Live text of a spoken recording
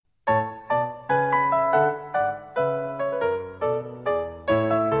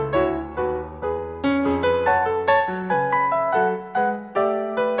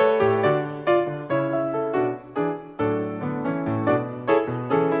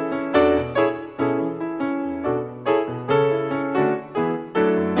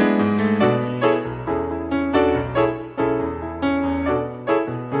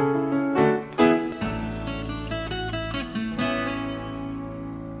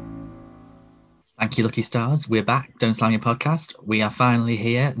Thank you, Lucky Stars. We're back. Don't Slam Your Podcast. We are finally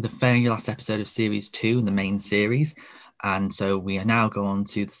here, the very last episode of Series 2 in the main series. And so we are now going on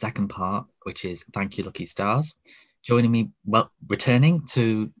to the second part, which is Thank You, Lucky Stars. Joining me, returning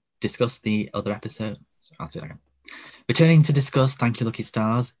to discuss the other episodes. I'll do that again. Returning to discuss Thank You, Lucky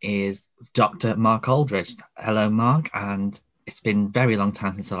Stars is Dr. Mark Aldridge. Hello, Mark, and it's been a very long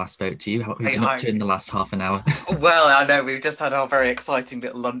time since I last spoke to you. What have you been up to in the last half an hour? Well, I know we've just had our very exciting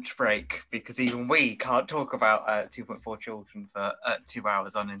little lunch break because even we can't talk about 2.4 Children for 2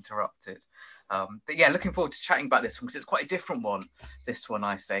 hours uninterrupted. But yeah, looking forward to chatting about this one because it's quite a different one, this one,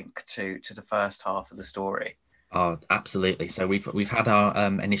 I think, to the first half of the story. Oh, absolutely. So we've had our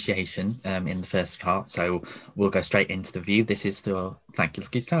initiation in the first part, so we'll go straight into the view. This is the Thank You,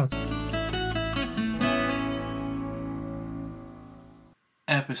 Lucky Stars.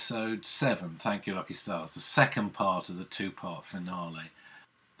 Episode 7, Thank You, Lucky Stars, the second part of the two-part finale.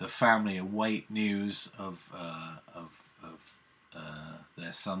 The family await news of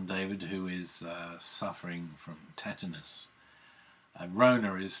their son David, who is suffering from tetanus. And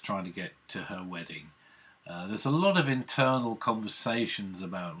Rona is trying to get to her wedding. There's a lot of internal conversations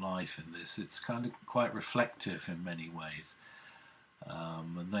about life in this. It's kind of quite reflective in many ways.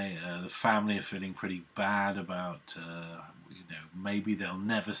 And the family are feeling pretty bad about, maybe they'll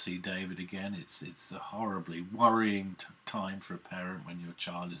never see David again. It's a horribly worrying time for a parent when your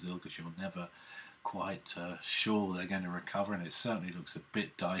child is ill because you're never quite sure they're going to recover, and it certainly looks a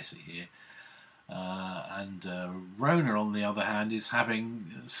bit dicey here. And Rona, on the other hand, is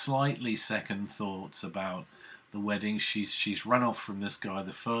having slightly second thoughts about the wedding. She's run off from this guy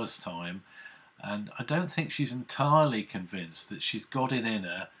the first time, and I don't think she's entirely convinced that she's got it in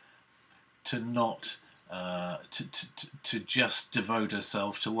her to not to just devote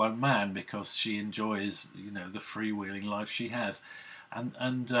herself to one man because she enjoys the freewheeling life she has,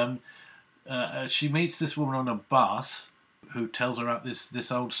 and she meets this woman on a bus who tells her about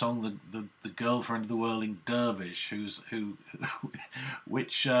this old song, the girlfriend of the whirling dervish,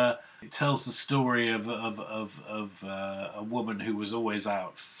 which tells the story of a woman who was always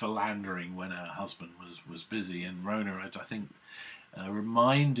out philandering when her husband was busy, and Rona, I think,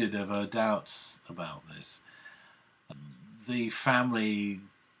 reminded of her doubts about this. The family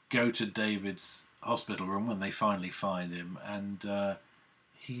go to David's hospital room when they finally find him, and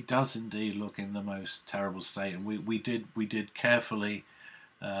he does indeed look in the most terrible state, and we did carefully.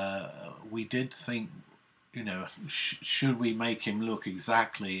 We did think, should we make him look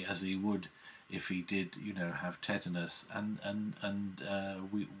exactly as he would if he did, have tetanus? And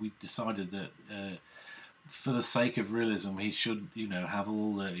we decided that for the sake of realism, he should, have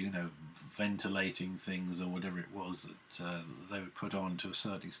all the, ventilating things or whatever it was that they would put on to a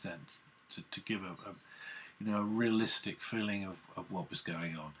certain extent to give a realistic feeling of what was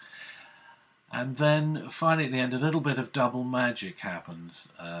going on. And then finally at the end, a little bit of double magic happens.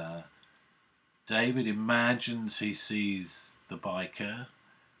 David imagines he sees the biker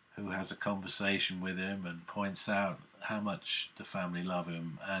who has a conversation with him and points out how much the family love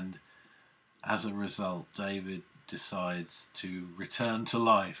him, and as a result David decides to return to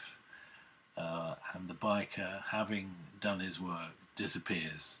life, and the biker, having done his work,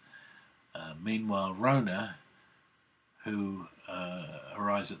 disappears. Meanwhile, Rona, who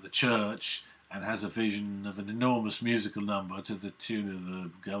arrives at the church and has a vision of an enormous musical number to the tune of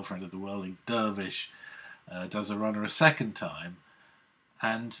the girlfriend of the whirling dervish, does a runner a second time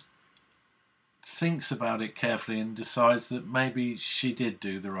and thinks about it carefully and decides that maybe she did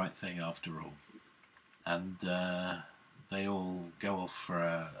do the right thing after all. And they all go off for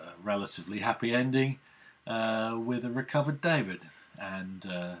a relatively happy ending with a recovered David. And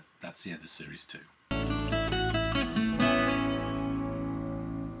that's the end of Series 2.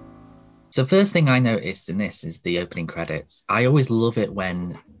 So first thing I noticed in this is the opening credits. I always love it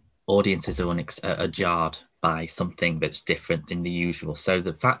when audiences are jarred by something that's different than the usual. So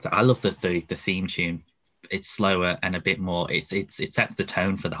the fact that I love the theme tune, it's slower and a bit more. It sets the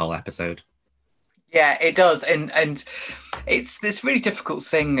tone for the whole episode. Yeah, it does, and it's this really difficult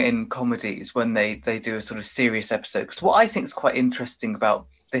thing in comedies when they do a sort of serious episode. Because what I think is quite interesting about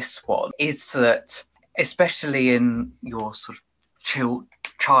this one is that, especially in your sort of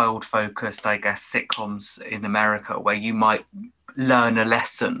child-focused, I guess, sitcoms in America, where you might learn a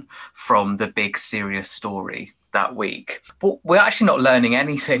lesson from the big serious story that week, but we're actually not learning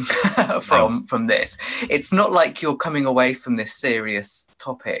anything from this. It's not like you're coming away from this serious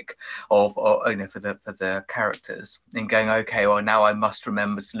topic for the characters and going, okay, well, now I must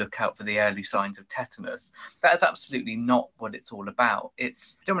remember to look out for the early signs of tetanus. That is absolutely not what it's all about.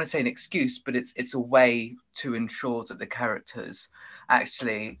 It's, I don't want to say an excuse, but it's a way to ensure that the characters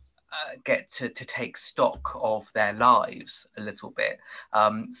actually get to take stock of their lives a little bit.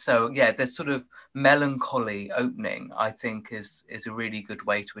 So yeah, the sort of melancholy opening, I think, is a really good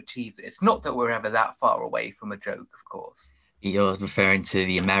way to achieve this. Not that we're ever that far away from a joke, of course. You're referring to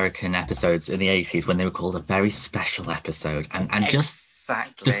the American episodes in the 80s when they were called a very special episode. And just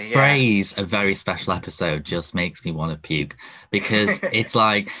exactly, the phrase "a very special episode" just makes me want to puke, because it's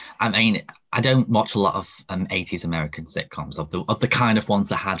like, I mean, I don't watch a lot of 80s American sitcoms of the kind of ones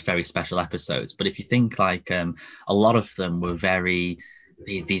that had very special episodes. But if you think like a lot of them were very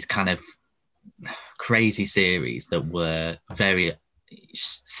these kind of crazy series that were very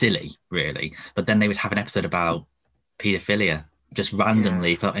silly, really. But then they would have an episode about paedophilia just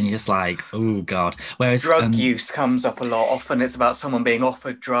randomly, and you're just like, oh god. Whereas drug use comes up a lot. Often it's about someone being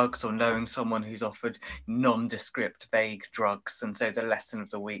offered drugs or knowing someone who's offered nondescript, vague drugs, and so the lesson of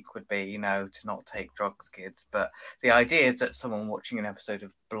the week would be, to not take drugs, kids. But the idea is that someone watching an episode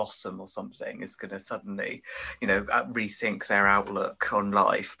of Blossom or something is going to suddenly, rethink their outlook on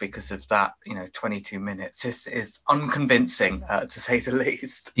life because of that. 22 minutes is unconvincing, to say the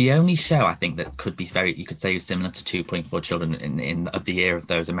least. The only show I think that could be you could say was similar to 2.4 Children in of the year of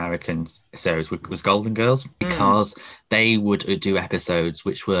those American series was Golden Girls, because they would do episodes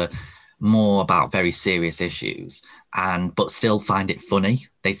which were more about very serious issues but still find it funny.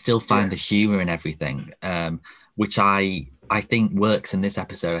 They still find the humor in everything, which I think works in this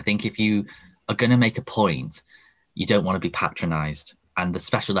episode. I think if you are going to make a point, you don't want to be patronized, and the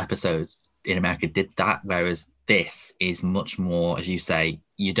special episodes in America did that, whereas this is much more, as you say,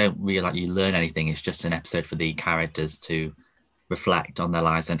 you don't really you learn anything. It's just an episode for the characters to reflect on their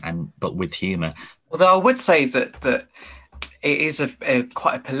lives but with humor. Although I would say that it is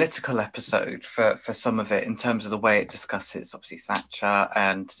quite a political episode for some of it, in terms of the way it discusses obviously Thatcher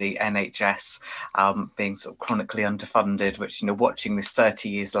and the NHS being sort of chronically underfunded, which, watching this 30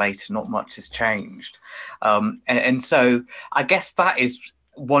 years later, not much has changed. And so I guess that is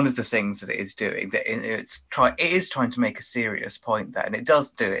one of the things that it is doing, that it is trying to make a serious point there, and it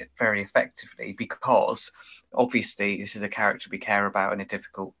does do it very effectively, because obviously this is a character we care about in a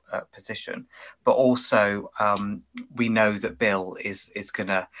difficult position, but also we know that Bill is going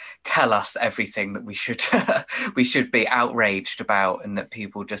to tell us everything that we should be outraged about, and that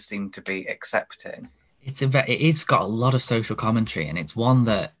people just seem to be accepting. It's got a lot of social commentary, and it's one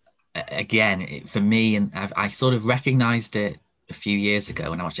that, again, for me, and I sort of recognized it a few years ago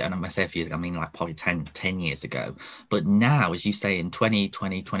when I watched it, and when I say a few years ago, I mean like probably 10 years ago. But now, as you say, in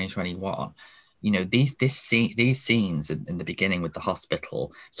 2020, 2021, these scenes in the beginning with the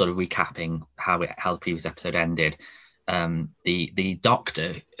hospital, sort of recapping how the previous episode ended. The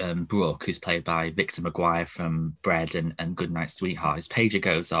doctor, Brooke, who's played by Victor Maguire from Bread and Goodnight Sweetheart, his pager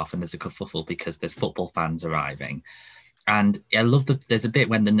goes off and there's a kerfuffle because there's football fans arriving. And I love there's a bit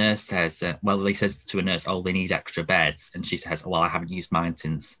when the nurse says, he says to a nurse, oh, they need extra beds. And she says, well, I haven't used mine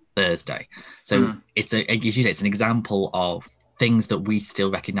since Thursday. So it's an example of things that we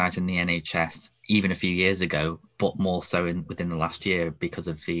still recognise in the NHS even a few years ago, but more so within the last year because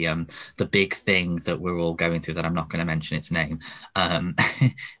of the big thing that we're all going through that I'm not going to mention its name.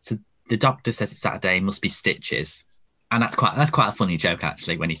 So the doctor says it's Saturday, must be stitches. And that's quite a funny joke,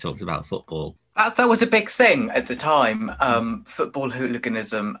 actually, when he talks about football. That was a big thing at the time, football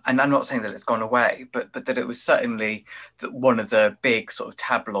hooliganism, and I'm not saying that it's gone away, but that it was certainly one of the big sort of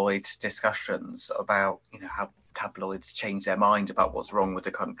tabloid discussions about, how tabloids change their mind about what's wrong with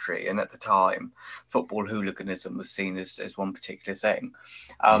the country. And at the time, football hooliganism was seen as one particular thing.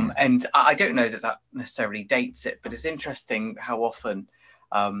 And I don't know that necessarily dates it, but it's interesting how often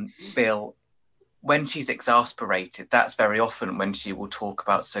Bill, when she's exasperated, that's very often when she will talk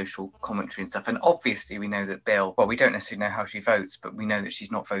about social commentary and stuff. And obviously we know that Bill, well, we don't necessarily know how she votes, but we know that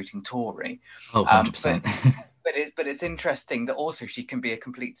she's not voting Tory. Oh, 100%. But it's interesting that also she can be a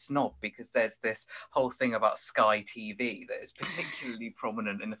complete snob, because there's this whole thing about Sky TV that is particularly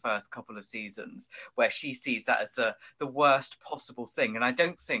prominent in the first couple of seasons, where she sees that as the worst possible thing. And I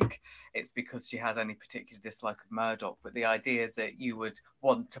don't think it's because she has any particular dislike of Murdoch, but the idea is that you would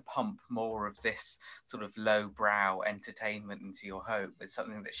want to pump more of this sort of lowbrow entertainment into your home is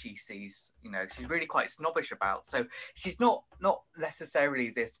something that she sees, she's really quite snobbish about. So she's not necessarily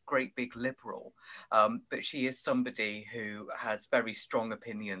this great big liberal, but she is somebody who has very strong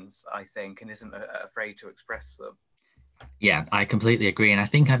opinions, I think, and isn't afraid to express them. Yeah, I completely agree. And I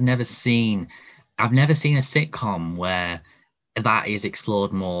think I've never seen a sitcom where that is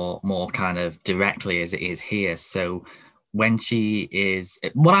explored more kind of directly as it is here. So when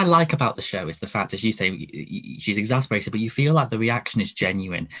what I like about the show is the fact, as you say, she's exasperated, but you feel like the reaction is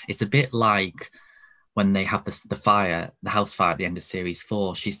genuine. It's a bit like when they have the fire, the house fire at the end of series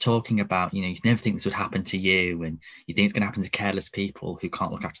 4, she's talking about, you never think this would happen to you, and you think it's going to happen to careless people who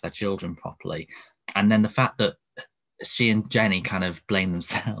can't look after their children properly. And then the fact that she and Jenny kind of blame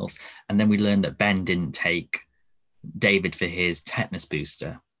themselves, and then we learn that Ben didn't take David for his tetanus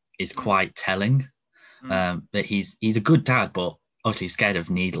booster is quite telling. That he's a good dad, but obviously scared of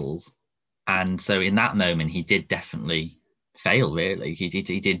needles. And so in that moment, he did definitely fail, really.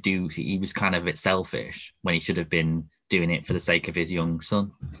 He was kind of a bit selfish when he should have been doing it for the sake of his young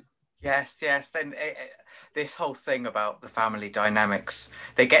son. Yes. And this whole thing about the family dynamics,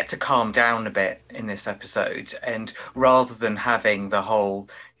 they get to calm down a bit in this episode. And rather than having the whole,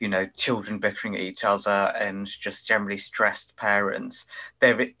 children bickering at each other and just generally stressed parents,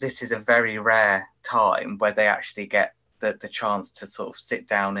 this is a very rare time where they actually get the chance to sort of sit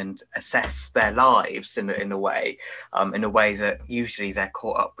down and assess their lives in a way that usually they're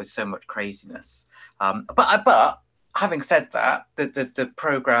caught up with so much craziness. But having said that,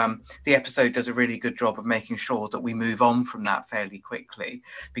 the episode does a really good job of making sure that we move on from that fairly quickly,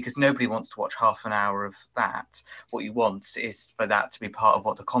 because nobody wants to watch half an hour of that. What you want is for that to be part of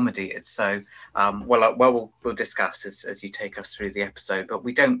what the comedy is. So, we'll discuss as you take us through the episode, but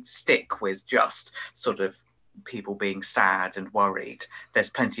we don't stick with just sort of people being sad and worried. There's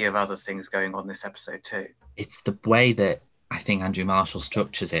plenty of other things going on this episode too. It's the way that I think Andrew Marshall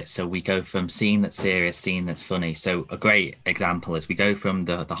structures it. So we go from scene that's serious, scene that's funny. So a great example is we go from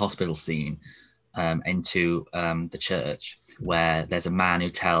the hospital scene into the church, where there's a man who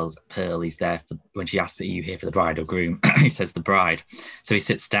tells Pearl he's there for, when she asks, are you here for the bride or groom? He says the bride. So he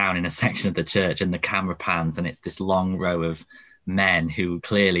sits down in a section of the church and the camera pans, and it's this long row of men who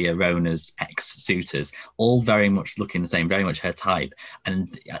clearly are Rona's ex-suitors, all very much looking the same, very much her type.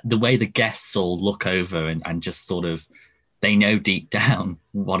 And the way the guests all look over and just sort of, they know deep down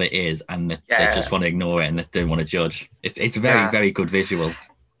what it is, and they just want to ignore it and they don't want to judge. It's a very, very good visual.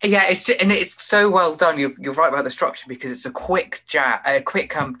 Yeah, it's so well done. You're right about the structure, because it's a quick gag.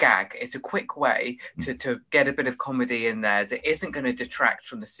 It's a quick way to get a bit of comedy in there that isn't going to detract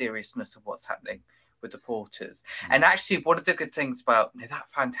from the seriousness of what's happening with the Porters. And actually, one of the good things about that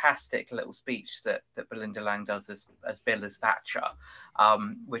fantastic little speech that Belinda Lang does as Bill as Thatcher,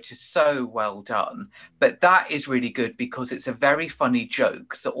 which is so well done. But that is really good because it's a very funny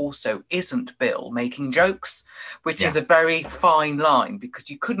joke that also isn't Bill making jokes, which is a very fine line, because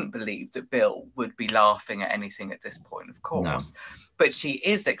you couldn't believe that Bill would be laughing at anything at this point, of course. No. But she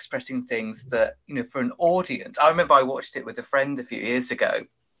is expressing things that, for an audience. I remember I watched it with a friend a few years ago,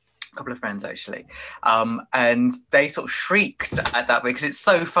 a couple of friends actually, and they sort of shrieked at that because it's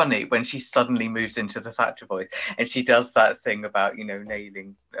so funny when she suddenly moves into the Thatcher voice and she does that thing about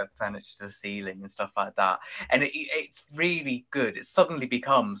nailing furniture to the ceiling and stuff like that, and it's really good. It suddenly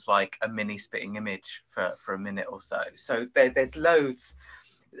becomes like a mini Spitting Image for a minute or so. So there's loads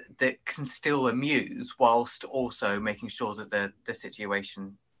that can still amuse whilst also making sure that the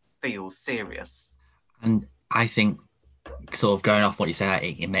situation feels serious. And I think, sort of going off what you said,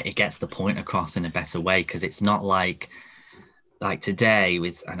 it gets the point across in a better way, because it's not like today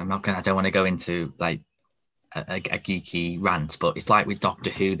with, and I don't want to go into like a geeky rant, but it's like with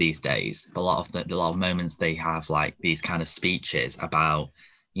Doctor Who these days. A lot of moments they have like these kind of speeches about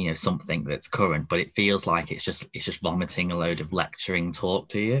something that's current, but it feels like it's just vomiting a load of lecturing talk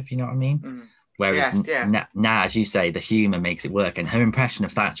to you, if you know what I mean. Mm. Whereas now, as you say, the humour makes it work, and her impression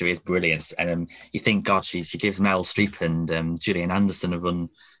of Thatcher is brilliant. And you think, God, she gives Meryl Streep and Gillian Anderson a run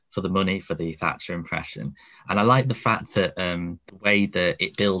for the money for the Thatcher impression. And I like the fact that the way that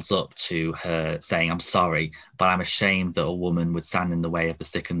it builds up to her saying, I'm sorry, but I'm ashamed that a woman would stand in the way of the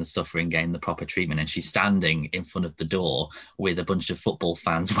sick and the suffering getting the proper treatment. And she's standing in front of the door with a bunch of football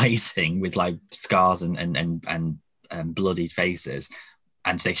fans waiting with like scars and bloodied faces.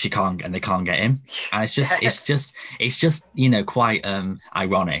 And they can't get him, and it's just quite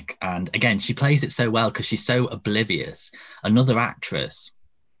ironic. And again, she plays it so well because she's so oblivious. Another actress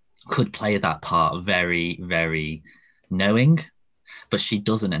could play that part very, very knowing, but she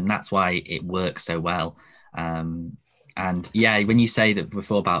doesn't, and that's why it works so well. And yeah, when you say that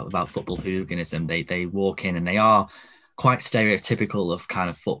before about football hooliganism, they walk in and they are quite stereotypical of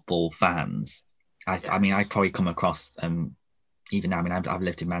kind of football fans. I mean, I probably come across even now. I mean, I've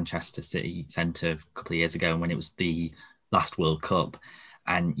lived in Manchester City Centre a couple of years ago, and when it was the last World Cup,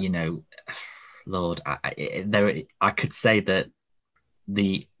 and Lord, I could say that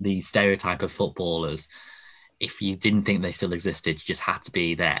the stereotype of footballers, if you didn't think they still existed, you just had to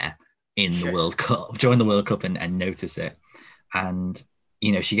be there in the World Cup, during the World Cup, and notice it. And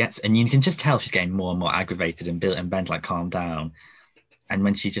she gets, and you can just tell she's getting more and more aggravated, and Ben's like, calm down. and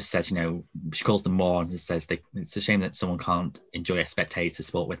when she just says, she calls them morons and says it's a shame that someone can't enjoy a spectator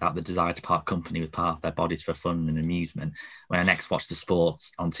sport without the desire to part company with part of their bodies for fun and amusement. When I next watch the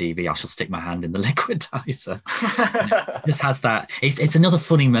sports on TV, I shall stick my hand in the liquidizer. It just has that. It's another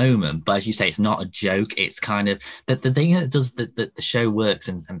funny moment, but as you say, it's not a joke. It's kind of the thing that does the show works,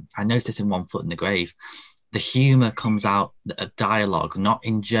 and I noticed this in One Foot in the Grave. The humour comes out of dialogue, not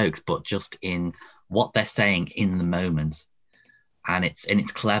in jokes, but just in what they're saying in the moment. And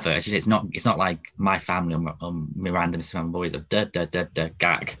it's clever. It's not like My Family or Miranda, Mrs. Family Boys of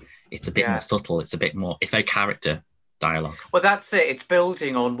gag. It's a bit more subtle. It's very character dialogue. Well, that's it. It's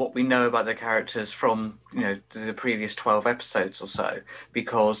building on what we know about the characters from the previous 12 episodes or so.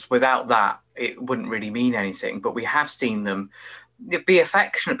 Because without that, it wouldn't really mean anything. But we have seen them be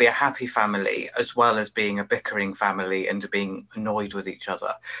affectionate, be a happy family, as well as being a bickering family and being annoyed with each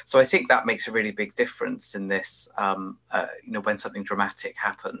other. So I think that makes a really big difference in this. When something dramatic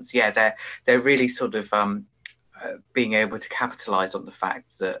happens, they're really sort of being able to capitalize on the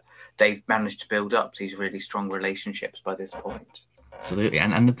fact that they've managed to build up these really strong relationships by this point. Absolutely,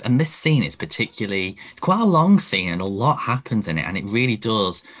 and this scene is particularly, it's quite a long scene and a lot happens in it, and it really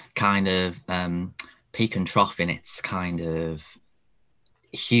does kind of peak and trough in its kind of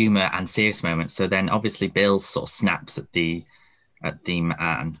humor and serious moments. So then obviously Bill sort of snaps at the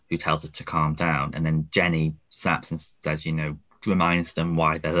man who tells her to calm down, and then Jenny snaps and says, reminds them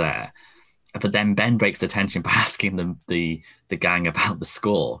why they're there. But then Ben breaks the tension by asking them the gang about the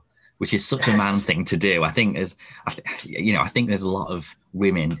score, which is such a man thing to do. I think there's a lot of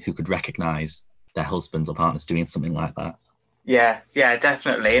women who could recognize their husbands or partners doing something like that. Yeah,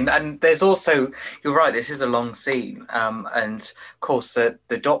 definitely. And there's also, you're right, this is a long scene. And of course,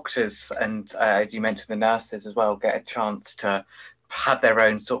 the doctors and, as you mentioned, the nurses as well get a chance to have their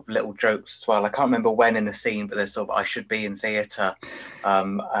own sort of little jokes as well. I can't remember when in the scene, but there's sort of I should be in theatre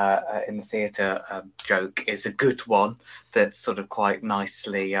joke is a good one that's sort of quite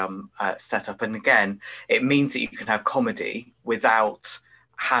nicely set up. And again, it means that you can have comedy without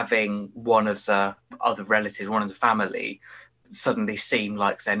having one of the other relatives, one of the family, suddenly seem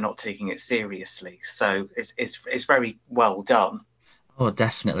like they're not taking it seriously. So it's very well done. Oh,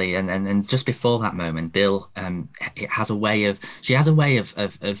 definitely. And just before that moment, Bill she has a way of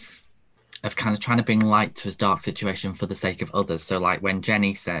kind of trying to bring light to his dark situation for the sake of others. So like when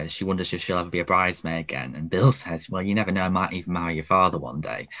Jenny says she wonders if she'll ever be a bridesmaid again, and Bill says, well, you never know, I might even marry your father one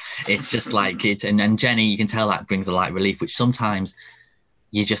day. It's just like it, and Jenny, you can tell that brings a light relief, which sometimes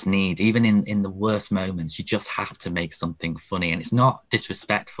you just need, even in the worst moments, you just have to make something funny. And it's not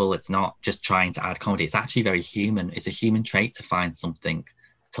disrespectful. It's not just trying to add comedy. It's actually very human. It's a human trait to find something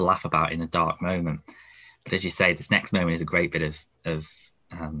to laugh about in a dark moment. But as you say, this next moment is a great bit of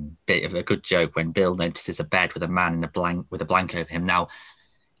a good joke when Bill notices a bed with a man with a blanket over him. Now,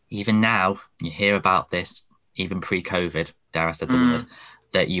 even now, you hear about this, even pre-COVID, dare I said the word,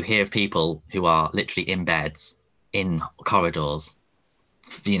 that you hear of people who are literally in beds, in corridors,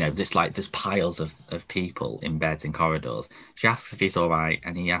 just like there's piles of people in beds in corridors. She asks if he's all right,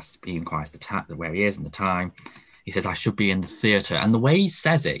 and he inquires where he is and the time. He says, I should be in the theatre. And the way he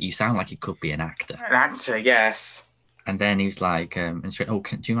says it, you sound like he could be an actor. An actor, yes. And then he was like, and she went,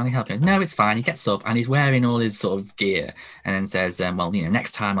 do you want any help? No, it's fine. He gets up and he's wearing all his sort of gear, and then says,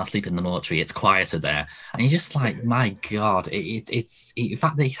 next time I'll sleep in the mortuary. It's quieter there. And you're just like, my God, it's the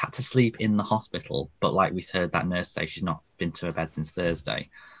fact that he's had to sleep in the hospital, but like we heard that nurse say, she's not been to her bed since Thursday.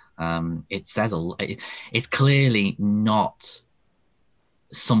 It says it's clearly not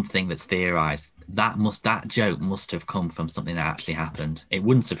something that's theorized. That joke must have come from something that actually happened. It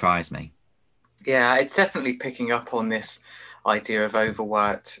wouldn't surprise me. Yeah, it's definitely picking up on this idea of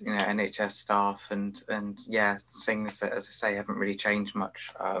overworked, NHS staff and things that, as I say, haven't really changed much,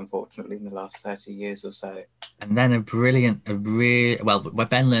 unfortunately, in the last 30 years or so. And then where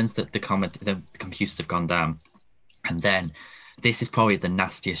Ben learns that the computers have gone down, and then this is probably the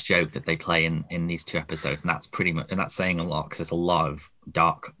nastiest joke that they play in these two episodes, and that's saying a lot because there's a lot of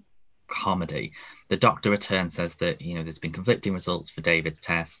dark comedy. The doctor returns, says that there's been conflicting results for David's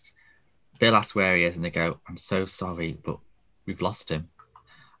tests. Bill asks where he is, and they go, I'm so sorry, but we've lost him.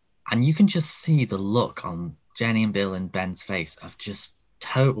 And you can just see the look on Jenny and Bill and Ben's face of just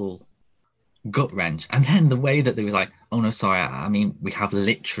total gut wrench. And then the way that they was like, oh no, sorry, I mean, we have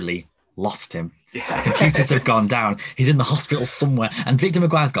literally lost him. Yeah. Computers have gone down. He's in the hospital somewhere. And Victor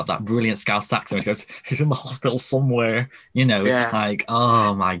McGuire's got that brilliant Scouse accent. He goes, he's in the hospital somewhere. It's like,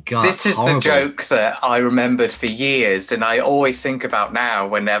 oh my God. This is horrible. The joke that I remembered for years. And I always think about now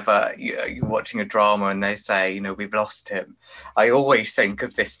whenever you're watching a drama and they say, we've lost him. I always think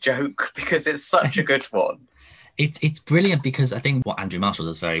of this joke because it's such a good one. It's brilliant because I think what Andrew Marshall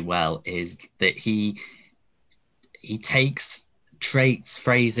does very well is that he takes traits,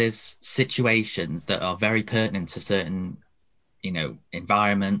 phrases, situations that are very pertinent to certain,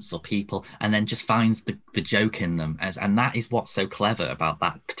 environments or people, and then just finds the joke in them. And that is what's so clever about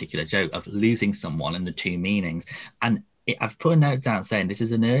that particular joke of losing someone and the two meanings. And I've put a note down saying this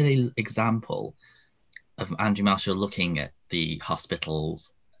is an early example of Andrew Marshall looking at the hospital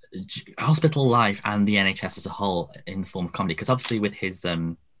life and the NHS as a whole in the form of comedy, because obviously with his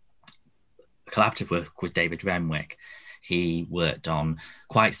collaborative work with David Renwick, he worked on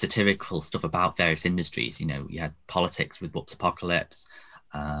quite satirical stuff about various industries. You had politics with Whoops Apocalypse,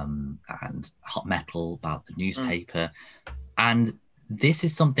 and Hot Metal about the newspaper. And this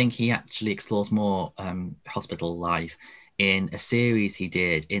is something he actually explores more, hospital life, in a series he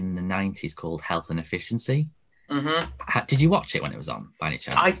did in the 90s called Health and Efficiency. Mm-hmm. Did you watch it when it was on, by any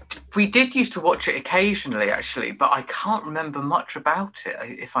chance? We did used to watch it occasionally, actually, but I can't remember much about it,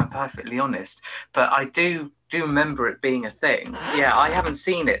 if I'm perfectly honest. But I do remember it being a thing. Yeah, I haven't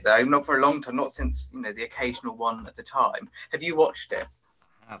seen it, though, not for a long time, not since, the occasional one at the time. Have you watched it?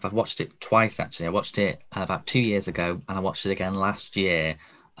 I've watched it twice, actually. I watched it about 2 years ago, and I watched it again last year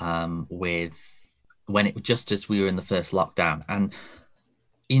just as we were in the first lockdown. And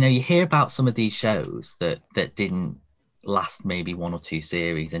you hear about some of these shows that didn't last maybe one or two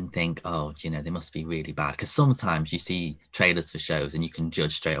series and think, oh, they must be really bad. Because sometimes you see trailers for shows and you can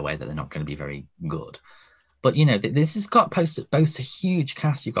judge straight away that they're not going to be very good. But, this has got boasts a huge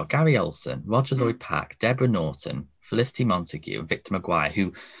cast. You've got Gary Olson, Roger Lloyd Pack, Deborah Norton, Felicity Montague, and Victor Maguire,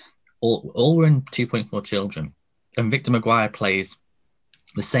 who all were in 2.4 Children. And Victor Maguire plays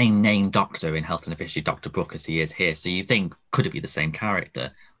the same name doctor in Health and Efficiency, Dr. Brooke, as he is here. So you think, could it be the same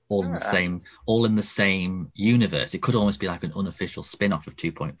character? All in the same universe. It could almost be like an unofficial spin-off of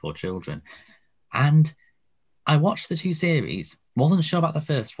 2.4 Children. And I watched the two series, wasn't sure about the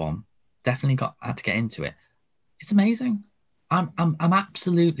first one, definitely had to get into it. It's amazing. I'm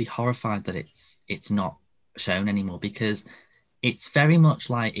absolutely horrified that it's not shown anymore, because it's very much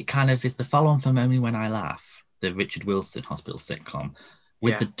like, it kind of is the follow-on from Only When I Laugh, the Richard Wilson hospital sitcom,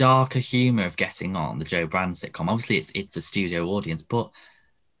 with the darker humour of Getting On, the Joe Brand sitcom. Obviously, it's a studio audience, but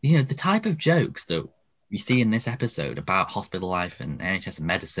the type of jokes that you see in this episode about hospital life and NHS and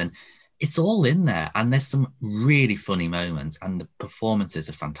medicine, it's all in there. And there's some really funny moments, and the performances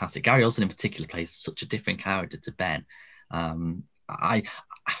are fantastic. Gary Olson in particular plays such a different character to Ben.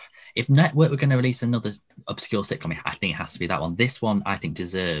 If Network were going to release another obscure sitcom, I think it has to be that one. This one, I think,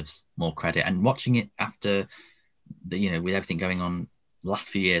 deserves more credit. And watching it after with everything going on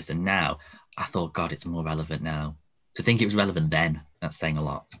last few years and now, I thought, God, it's more relevant now. To think it was relevant then, that's saying a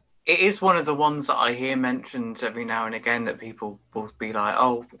lot. It is one of the ones that I hear mentioned every now and again, that people will be like,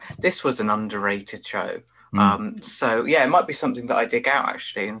 oh, this was an underrated show. So yeah, it might be something that I dig out,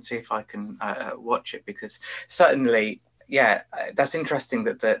 actually, and see if I can watch it, because certainly, that's interesting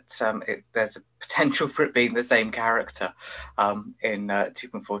that there's a potential for it being the same character in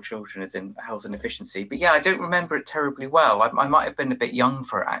 2.4 Children as in Health and Efficiency. But yeah, I don't remember it terribly well. I might have been a bit young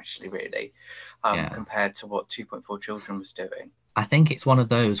for it, actually, really, compared to what 2.4 Children was doing. I think it's one of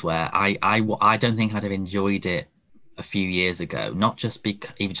those where I don't think I'd have enjoyed it a few years ago, not just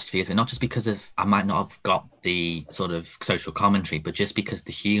because of I might not have got the sort of social commentary, but just because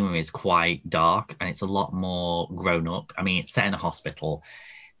the humor is quite dark and it's a lot more grown up. I mean, it's set in a hospital.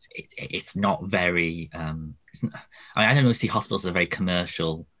 It's not very I don't really see hospitals as a very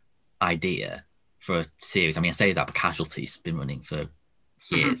commercial idea for a series. I mean, I say that, but Casualty's been running for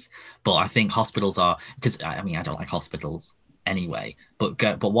years. But I think hospitals are, because I mean, I don't like hospitals anyway,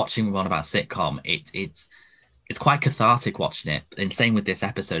 but watching one about sitcom, it's quite cathartic watching it. And same with this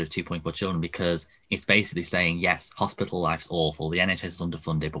episode of 2.4 Children, because it's basically saying, yes, hospital life's awful, the NHS is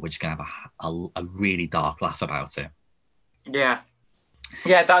underfunded, but we're just going to have a really dark laugh about it. Yeah,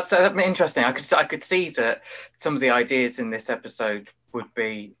 that's interesting. I could see that some of the ideas in this episode would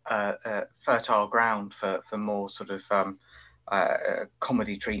be fertile ground for more sort of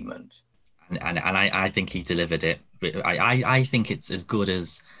comedy treatment. And I think he delivered it. I think it's as good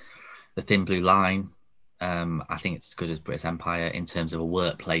as The Thin Blue Line. I think it's as good as British Empire in terms of a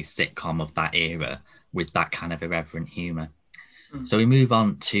workplace sitcom of that era with that kind of irreverent humour. So we move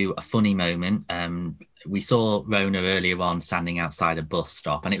on to a funny moment. We saw Rona earlier on standing outside a bus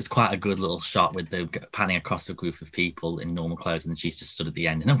stop, and it was quite a good little shot with the panning across a group of people in normal clothes, and she's just stood at the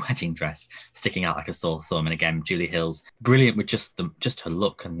end in a wedding dress, sticking out like a sore thumb. And again, Julie Hill's brilliant with just her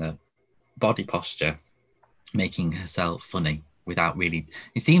look and the body posture, making herself funny without really.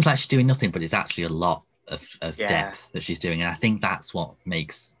 It seems like she's doing nothing, but it's actually a lot of depth that she's doing, and I think that's what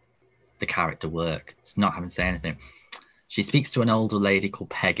makes the character work. It's not having to say anything. She speaks to an older lady called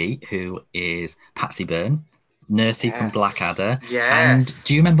Peggy, who is Patsy Byrne, Nursey from Blackadder. And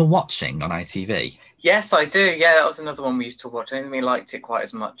do you remember watching on ITV? Yes, I do. Yeah, that was another one we used to watch. I don't think we liked it quite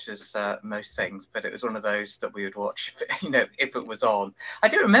as much as most things, but it was one of those that we would watch, if it was on. I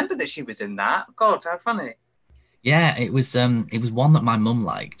do remember that she was in that. God, how funny. Yeah, it was one that my mum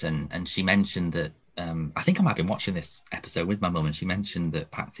liked, and she mentioned that. I think I might have been watching this episode with my mum, and she mentioned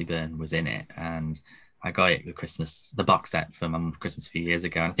that Patsy Byrne was in it, and I got it the box set for my mum for Christmas a few years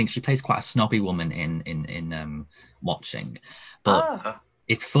ago. And I think she plays quite a snobby woman in Watching, but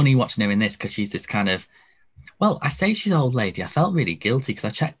it's funny watching her in this because she's this kind of, well, I say she's an old lady. I felt really guilty because I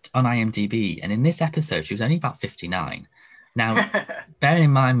checked on IMDb, and in this episode she was only about 59. Now, bearing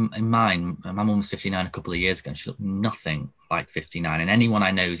in mind, my mum was 59 a couple of years ago, and she looked nothing like 59. And anyone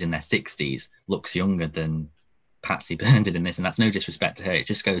I know who's in their 60s looks younger than Patsy Byrne did in this, and that's no disrespect to her. It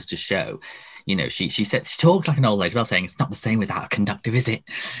just goes to show, she said she talks like an old lady, well, saying it's not the same without a conductor, is it?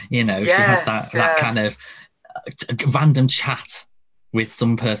 She has that kind of random chat with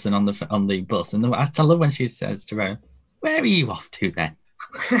some person on the bus, and I love when she says to Rowan, "Where are you off to then?"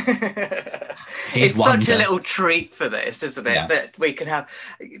 It's such a little treat for this, isn't it? Yeah. That we can have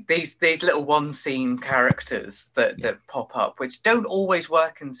these little one scene characters that pop up, which don't always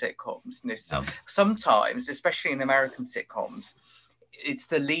work in sitcoms. Sometimes, especially in American sitcoms, it's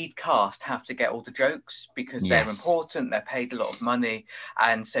the lead cast have to get all the jokes because they're important, they're paid a lot of money,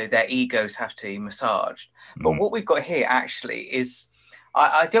 and so their egos have to be massaged. But what we've got here actually is,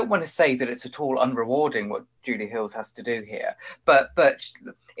 I don't want to say that it's at all unrewarding what Julie Hills has to do here, but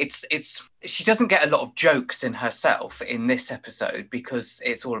it's she doesn't get a lot of jokes in herself in this episode because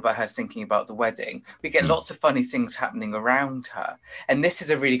it's all about her thinking about the wedding. We get lots of funny things happening around her, and this is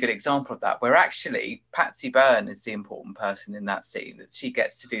a really good example of that, where actually Patsy Byrne is the important person in that scene, that she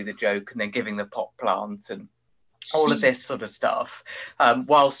gets to do the joke and then giving the pot plant and all of this sort of stuff,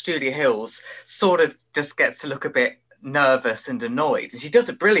 whilst Julie Hills sort of just gets to look a bit nervous and annoyed, and she does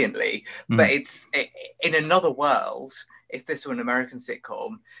it brilliantly. But it's in another world, if this were an American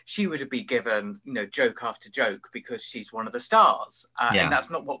sitcom, she would have been given joke after joke because she's one of the stars, and that's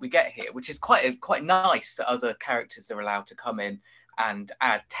not what we get here, which is quite nice that other characters are allowed to come in and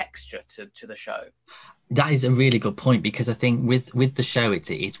add texture to the show. That is a really good point, because I think with the show,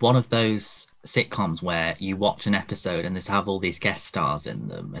 it's one of those sitcoms where you watch an episode and there's have all these guest stars in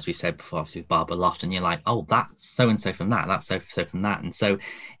them, as we said before, obviously with Barbara Loft, and you're like, oh, that's so and so from that, that's so from that, and so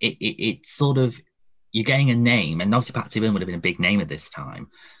it sort of, you're getting a name, and obviously Patsy Byrne would have been a big name at this time,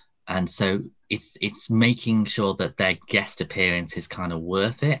 and so it's making sure that their guest appearance is kind of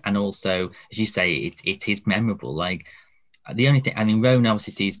worth it, and also, as you say, it is memorable. Like, the only thing, I mean, Rowan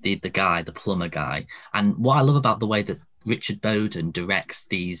obviously sees the guy, the plumber guy, and what I love about the way that Richard Bowden directs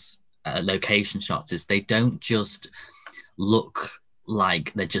these location shots is they don't just look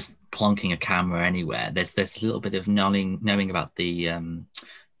like they're just plonking a camera anywhere. There's a little bit of knowing about the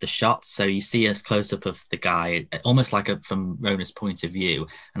shots. So you see a close up of the guy, almost like from Rona's point of view,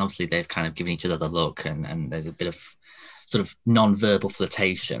 and obviously they've kind of given each other the look, and there's a bit of sort of non-verbal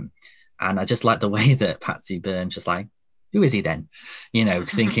flirtation. And I just like the way that Patsy Byrne just like, who is he then?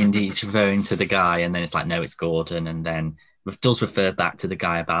 Thinking he's referring to the guy, and then it's like, no, it's Gordon, and then it does refer back to the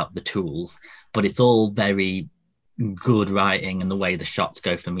guy about the tools, but it's all very good writing, and the way the shots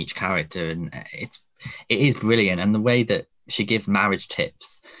go from each character, and it is brilliant. And the way that she gives marriage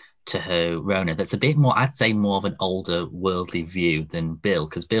tips to her Rona, that's a bit more, I'd say, more of an older worldly view than Bill,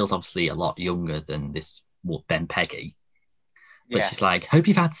 because Bill's obviously a lot younger than this Ben Peggy. But she's like, hope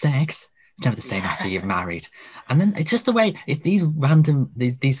you've had sex. It's never the same after you've married. And then it's just the way these random,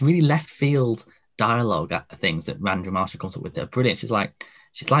 these really left field dialogue things that Randra Marshall comes up with that are brilliant.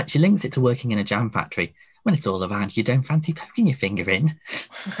 She links it to working in a jam factory. When it's all around, you don't fancy poking your finger in.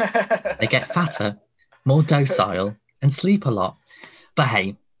 They get fatter, more docile, and sleep a lot. But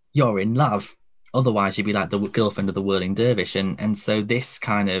hey, you're in love. Otherwise, you'd be like the girlfriend of the whirling dervish. And so this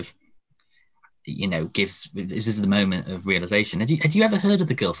kind of, this is the moment of realization. Had you ever heard of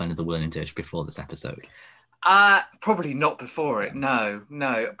the girlfriend of the whirling dervish before this episode? Probably not before it. No.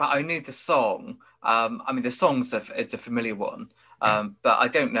 But I knew the song. The song's it's a familiar one. But I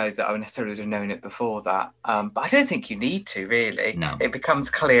don't know that I necessarily would have known it before that. But I don't think you need to, really. No. It becomes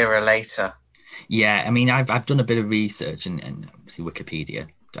clearer later. Yeah, I've done a bit of research, and obviously Wikipedia.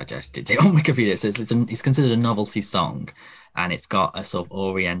 I just did it on Wikipedia. It says it's considered a novelty song, and it's got a sort of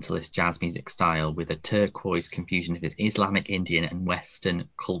Orientalist jazz music style with a turquoise confusion of its Islamic, Indian, and Western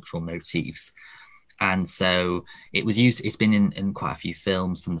cultural motifs. And so it was used. It's been in quite a few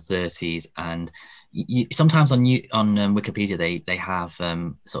films from the 30s, and sometimes on Wikipedia they have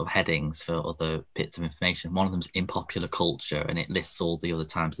sort of headings for other bits of information. One of them's in popular culture, and it lists all the other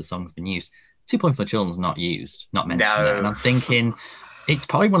times the song's been used. 2 Point for Children's not used, not mentioned there. And I'm thinking it's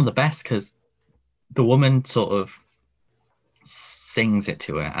probably one of the best because the woman sort of sings it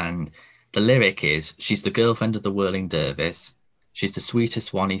to her, and the lyric is, she's the girlfriend of the whirling dervish, she's the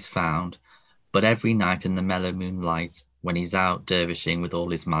sweetest one he's found, but every night in the mellow moonlight, when he's out dervishing with all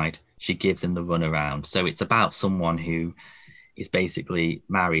his might, she gives him the runaround. So it's about someone who is basically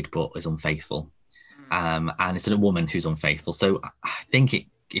married but is unfaithful. And it's a woman who's unfaithful. So I think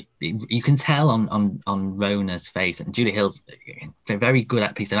you can tell on Rona's face, and Julie Hill's a very good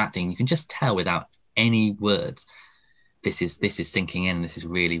at piece of acting. You can just tell without any words, this is sinking in. This is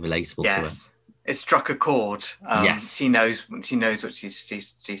really relatable to her. It struck a chord. Yes, she knows what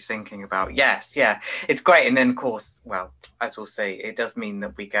she's thinking about. Yes, yeah, it's great. And then, of course, well, as we'll see, it does mean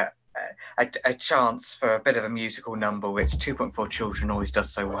that we get a chance for a bit of a musical number, which 2.4 Children always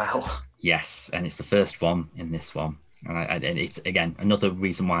does so well. Yes, and it's the first one in this one, and it's again another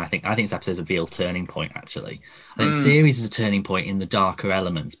reason why I think this episode's a real turning point. Actually, I think the series is a turning point in the darker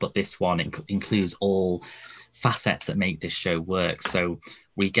elements, but this one includes all facets that make this show work. So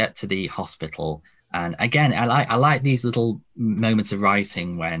we get to the hospital, and again, I like these little moments of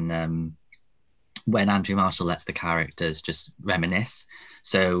writing when Andrew Marshall lets the characters just reminisce.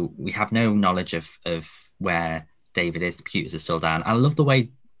 So we have no knowledge of where David is. The computers are still down. I love the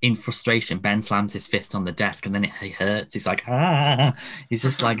way, in frustration, Ben slams his fist on the desk, and then he hurts. He's like, ah! He's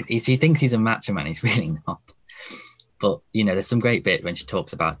just like, he thinks he's a macho man. He's really not. But, there's some great bit when she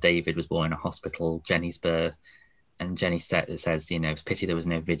talks about David was born in a hospital, Jenny's birth, and Jenny says, it's pity there was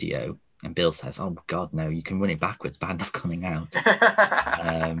no video. And Bill says, oh, God, no, you can run it backwards, bad enough coming out.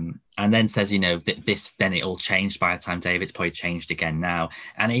 And then says, then it all changed by the time David's probably changed again now.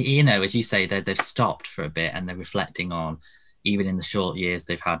 And, as you say, they've stopped for a bit and they're reflecting on, even in the short years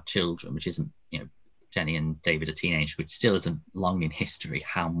they've had children, which isn't, Jenny and David are teenagers, which still isn't long in history,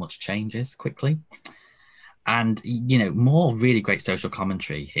 how much changes quickly. And, more really great social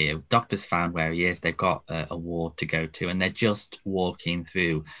commentary here. Doctor's found where he is. They've got a ward to go to, and they're just walking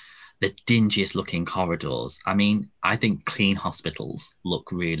through the dingiest looking corridors. I mean, I think clean hospitals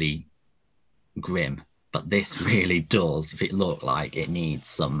look really grim, but this really does look like it needs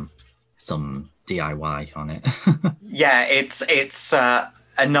some DIY on it. Yeah, it's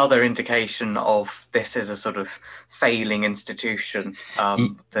another indication of this is a sort of failing institution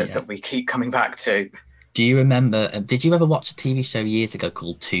that we keep coming back to. Do you remember, did you ever watch a TV show years ago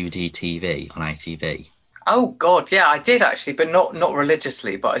called 2D TV on ITV? Oh, God, yeah, I did actually, but not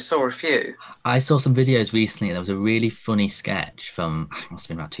religiously, but I saw a few. I saw some videos recently. There was a really funny sketch from, it must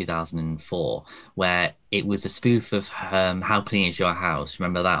have been about 2004, where it was a spoof of How Clean Is Your House?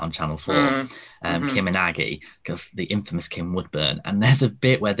 Remember that on Channel 4? Kim and Aggie, the infamous Kim Woodburn. And there's a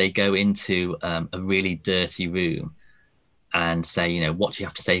bit where they go into a really dirty room and say, what do you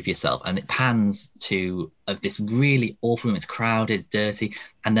have to say for yourself? And it pans to this really awful room. It's crowded, it's dirty,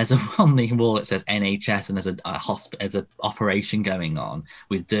 and there's on the wall that says NHS, and there's an operation going on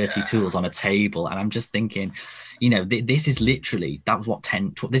with dirty tools on a table. And I'm just thinking, this is literally, that was what,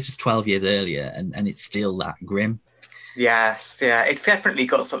 this was 12 years earlier, and it's still that grim. Yes, yeah, it's definitely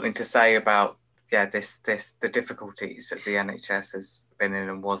got something to say about the difficulties that the NHS has been in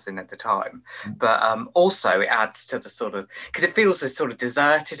and was in at the time, but also it adds to the sort of, because it feels as sort of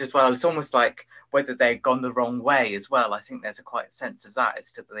deserted as well. It's almost like whether they've gone the wrong way as well. I think there's a quite sense of that,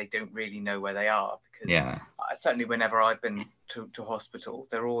 as to that they don't really know where they are, because certainly whenever I've been to hospital,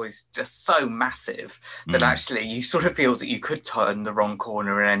 they're always just so massive that actually you sort of feel that you could turn the wrong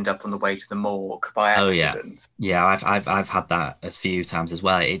corner and end up on the way to the morgue by accident. I've had that a few times as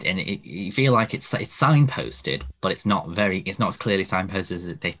well. You feel like it's signposted, but it's not as clearly signposted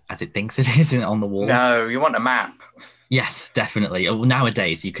as it thinks it is on the wall. No, you want a map. Yes, definitely.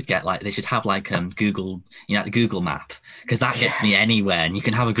 Nowadays, you could get they should have Google, the Google map, because that gets me anywhere. And you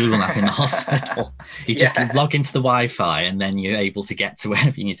can have a Google map in the hospital. You just log into the Wi-Fi, and then you're able to get to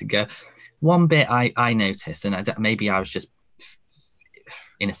wherever you need to go. One bit I noticed, and maybe I was just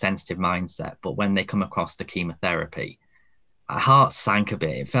in a sensitive mindset, but when they come across the chemotherapy, my heart sank a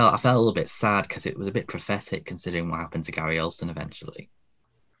bit. I felt a little bit sad, because it was a bit prophetic considering what happened to Gary Olsen eventually.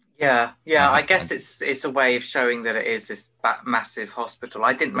 Yeah. I guess it's a way of showing that it is this massive hospital.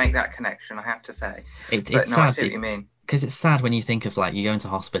 I didn't make that connection, I have to say. It's sad, I see what you mean. Because it's sad when you think of you go into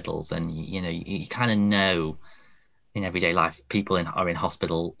hospitals and you kind of know in everyday life people are in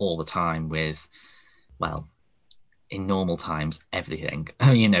hospital all the time with, well, in normal times, everything.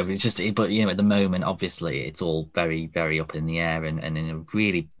 It's just, but at the moment, obviously, it's all very, very up in the air and in a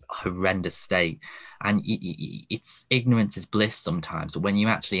really horrendous state. And it's ignorance is bliss sometimes. But when you're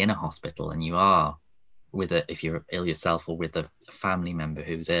actually in a hospital and you are if you're ill yourself or with a family member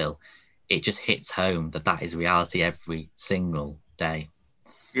who's ill, it just hits home that is reality every single day.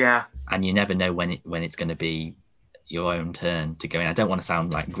 Yeah. And you never know when it's going to be your own turn to go in. I don't want to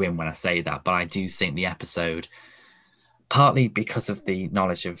sound like grim when I say that, but I do think the episode, partly because of the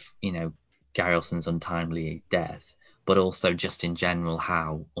knowledge of, Gary Olsen's untimely death, but also just in general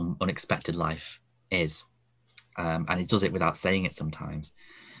how unexpected life is. And it does it without saying it sometimes.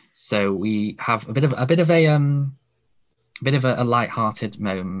 So we have a bit of a light-hearted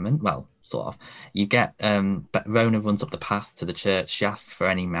moment. Well, sort of. You get but Rona runs up the path to the church. She asks for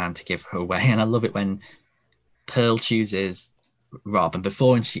any man to give her away, and I love it when Pearl chooses Rob, and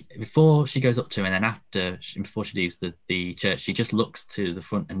before she goes up to him, and then before she leaves the church, she just looks to the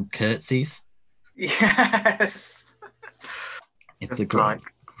front and curtsies. Yes, it's a great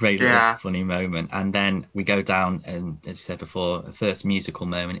little funny moment. And then we go down, and as we said before, the first musical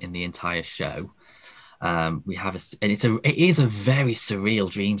moment in the entire show. We have it is a very surreal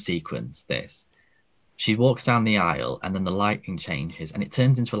dream sequence. She walks down the aisle, and then the lighting changes, and it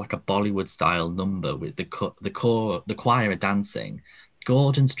turns into like a Bollywood style number with the choir are dancing.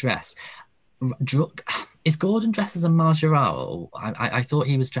 Gordon's dressed. Is Gordon dressed as a Majoral? I thought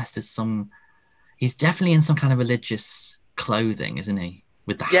he was dressed as he's definitely in some kind of religious clothing, isn't he?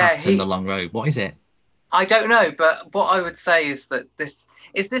 With the hat and the long robe. What is it? I don't know, but what I would say is that this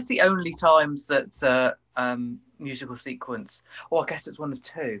the only times that musical sequence, or I guess it's one of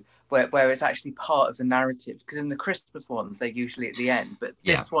two, where it's actually part of the narrative. Because in the Christmas ones, they're usually at the end, but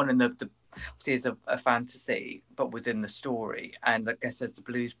this one in the obviously is a fantasy, but within the story. And I guess there's the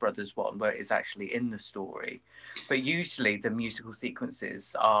Blues Brothers one where it is actually in the story. But usually the musical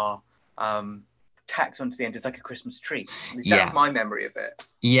sequences are tacked onto the end. It's like a Christmas tree. That's my memory of it.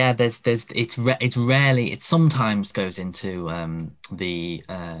 Yeah, it's rarely, it sometimes goes into the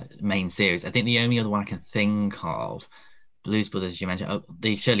main series. I think the only other one I can think of, Blues Brothers, you mentioned,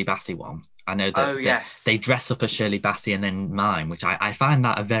 the Shirley Bassey one. I know that they dress up as Shirley Bassey and then mime, which I find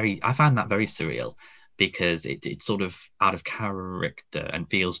that very surreal, because it's sort of out of character and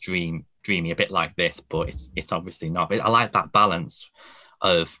feels dreamy, a bit like this, but it's obviously not. But I like that balance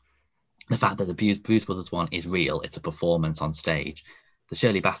of the fact that the Blues Brothers one is real, it's a performance on stage. The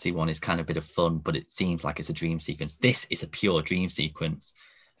Shirley Bassey one is kind of a bit of fun, but it seems like it's a dream sequence. This is a pure dream sequence.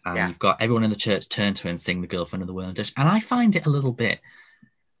 And you've got everyone in the church turn to her and sing The Girlfriend of the Whirling. And I find it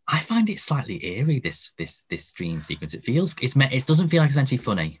slightly eerie, this dream sequence. It doesn't feel like it's meant to be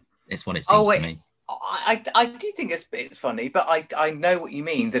funny. It's what it seems to me. I do think it's funny, but I know what you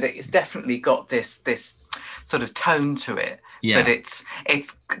mean, that it's definitely got this sort of tone to it. That it's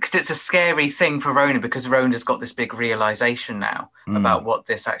because it's a scary thing for Rona, because Rona's got this big realization now about what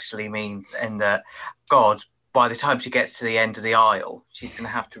this actually means, and that God, by the time she gets to the end of the aisle, she's going to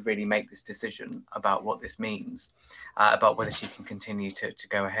have to really make this decision about what this means, about whether she can continue to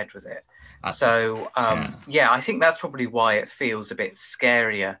go ahead with it. I think that's probably why it feels a bit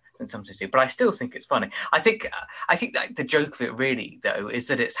scarier than sometimes do. But I still think it's funny. I think that the joke of it really, though, is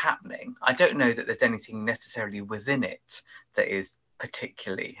that it's happening. I don't know that there's anything necessarily within it that is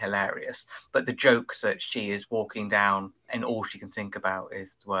particularly hilarious, but the jokes that she is walking down and all she can think about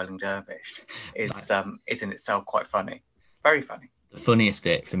is the whirling dervish is in itself quite funny, very funny. The funniest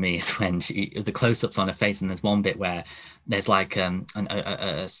bit for me is when the close-ups on her face, and there's one bit where there's like a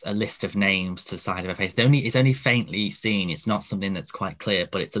list of names to the side of her face. It's only faintly seen. It's not something that's quite clear,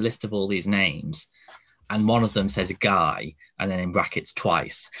 but it's a list of all these names, and one of them says a guy, and then in brackets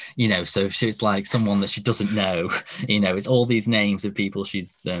twice. So it's like someone that she doesn't know. It's all these names of people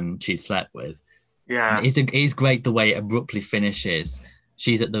she's slept with. Yeah, and it is great the way it abruptly finishes.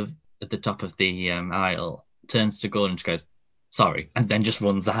 She's at the top of the aisle, turns to Gordon, and she goes, "Sorry," and then just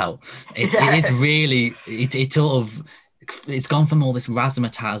runs out. It is really, it's gone from all this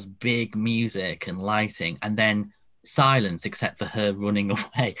razzmatazz, big music and lighting, and then silence except for her running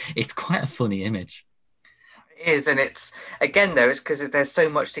away. It's quite a funny image. It is, and it's again though, it's because there's so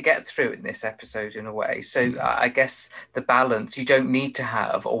much to get through in this episode in a way. So I guess the balance, you don't need to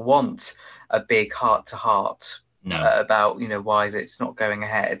have or want a big heart-to-heart. No. About why it's not going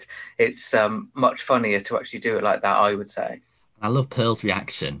ahead. It's much funnier to actually do it like that, I would say. I love Pearl's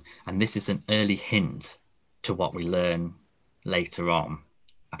reaction, and this is an early hint to what we learn later on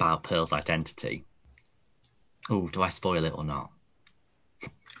about Pearl's identity. Oh, do I spoil it or not?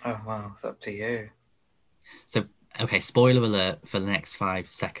 Oh, wow, it's up to you. So, okay, spoiler alert for the next 5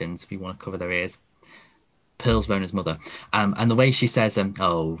 seconds if you want to cover their ears. Pearl's Rona's mother, and the way she says,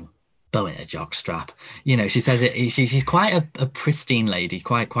 "Oh, bow in a jockstrap," she says it. She's quite a pristine lady,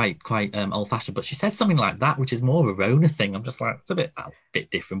 quite old-fashioned, but she says something like that, which is more of a Rona thing. I'm just like, it's a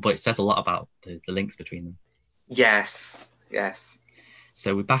bit different, but it says a lot about the links between them. Yes.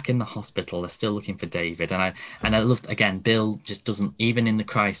 So we're back in the hospital. They're still looking for David, and I loved, again, Bill just doesn't, even in the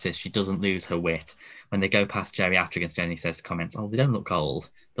crisis, she doesn't lose her wit. When they go past geriatric and Jenny says comments, "Oh, they don't look old."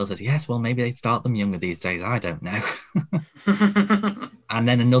 Bill says, "Yes, well, maybe they start them younger these days. I don't know." And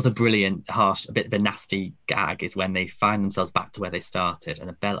then another brilliant, harsh, a bit of a nasty gag is when they find themselves back to where they started, and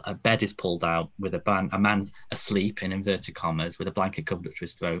a bed is pulled out with a man's asleep, in inverted commas, with a blanket covered up to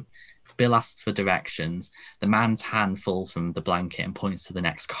his throat. Bill asks for directions. The man's hand falls from the blanket and points to the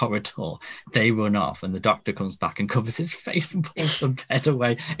next corridor. They run off, and the doctor comes back and covers his face and pulls the bed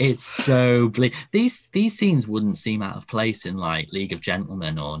away. It's so bleak. These scenes wouldn't seem out of place in like League of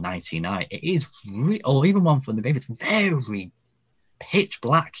Gentlemen or 99. It is, or even one from the Grave. It's very pitch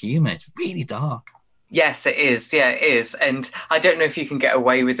black humor. It's really dark. Yes, it is. Yeah, it is. And I don't know if you can get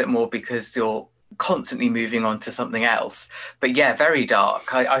away with it more because you're constantly moving on to something else. But yeah, very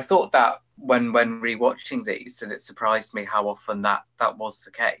dark. I thought that when rewatching these, that it surprised me how often that was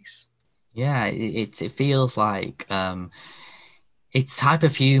the case. Yeah, it feels like it's type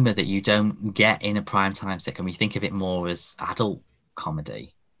of humor that you don't get in a primetime sitcom. You think of it more as adult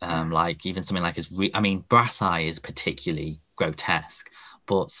comedy. Like even something like Brass Eye is particularly grotesque,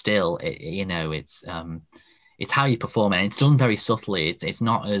 but still, it's how you perform, and it's done very subtly. It's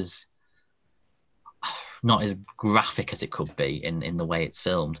not as graphic as it could be in the way it's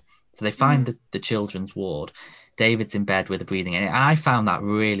filmed. So they find the children's ward. David's in bed with a breathing aid. I found that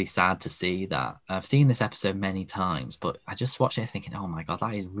really sad to see that. I've seen this episode many times, but I just watched it thinking, oh my God,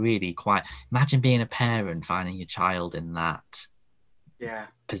 that is really quite... Imagine being a parent, finding your child in that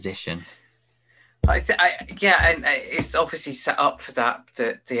position. And it's obviously set up for that,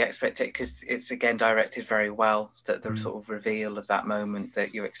 the expectation, because it's again directed very well, that the sort of reveal of that moment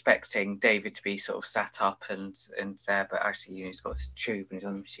that you're expecting David to be sort of sat up and there, but actually he's got his tube and he's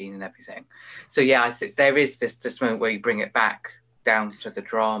on the machine and everything. So yeah, I think there is this moment where you bring it back down to the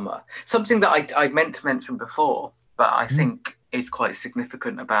drama. Something that I meant to mention before, but I think is quite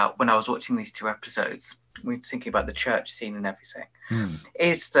significant about when I was watching these two episodes, we're thinking about the church scene and everything,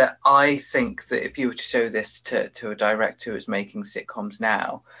 is that I think that if you were to show this to a director who's making sitcoms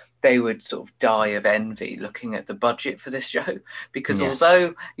now, they would sort of die of envy looking at the budget for this show, because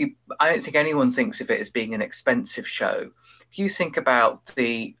although I don't think anyone thinks of it as being an expensive show, if you think about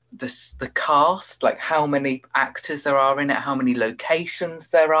the cast, like how many actors there are in it, how many locations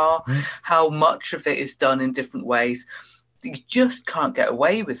there are, how much of it is done in different ways, you just can't get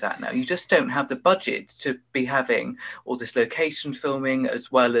away with that now. You just don't have the budget to be having all this location filming,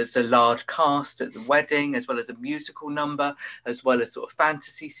 as well as a large cast at the wedding, as well as a musical number, as well as sort of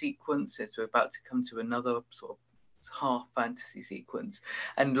fantasy sequences. We're about to come to another sort of half fantasy sequence,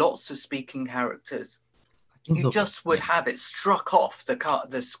 and lots of speaking characters. You just would have it struck off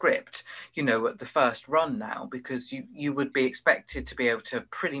the script, at the first run now, because you would be expected to be able to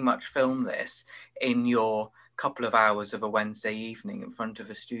pretty much film this in your couple of hours of a Wednesday evening in front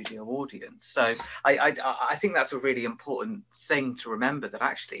of a studio audience. So I think that's a really important thing to remember, that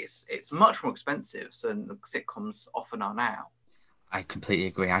actually it's much more expensive than the sitcoms often are now. I completely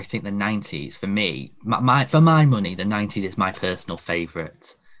agree. I think the 90s, for me, for my money, the 90s is my personal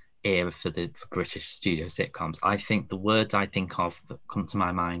favourite era for British studio sitcoms. I think the words I think of that come to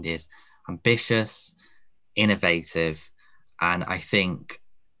my mind is ambitious, innovative, and I think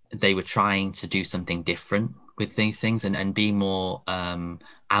they were trying to do something different with these things and be more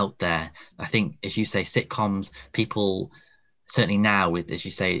out there. I think, as you say, sitcoms, people certainly now, with, as you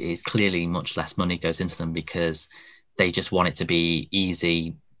say, is clearly much less money goes into them because they just want it to be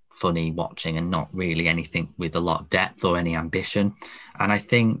easy, funny watching, and not really anything with a lot of depth or any ambition. And I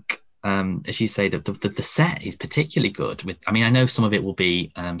think, as you say, the set is particularly good. I know some of it will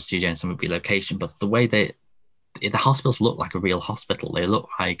be studio and some will be location, but the way the hospitals look like a real hospital. They look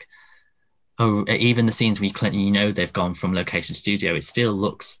like, even the scenes they've gone from location to studio, it still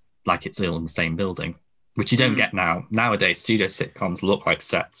looks like it's still in the same building, which you don't get now. Nowadays, studio sitcoms look like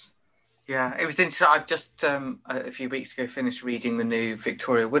sets. Yeah, it was interesting. I've just a few weeks ago finished reading the new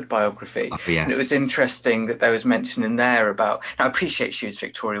Victoria Wood biography. Oh, yes. And it was interesting that there was mention in there about, now I appreciate she was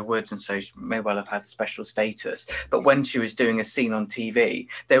Victoria Wood and so she may well have had special status, but when she was doing a scene on TV,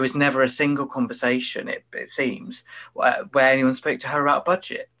 there was never a single conversation, it seems, where anyone spoke to her about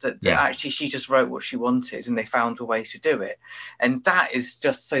budget. That actually she just wrote what she wanted and they found a way to do it. And that is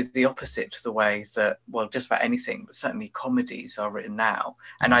just so the opposite to the way that, well, just about anything, but certainly comedies are written now.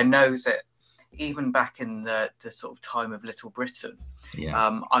 And I know that even back in the sort of time of Little Britain.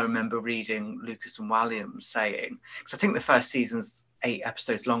 Yeah. I remember reading Lucas and Williams saying, because I think the first season's 8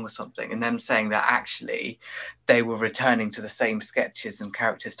 episodes long or something, and them saying that actually they were returning to the same sketches and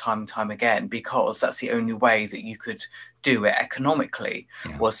characters time and time again, because that's the only way that you could do it economically,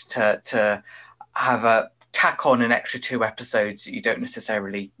 was to have a tack on an extra 2 episodes that you don't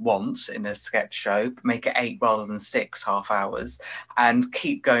necessarily want in a sketch show, make it 8 rather than 6 half hours, and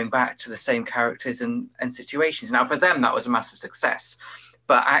keep going back to the same characters and situations. Now, for them, that was a massive success.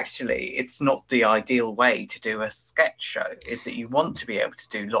 But actually, it's not the ideal way to do a sketch show, is that you want to be able to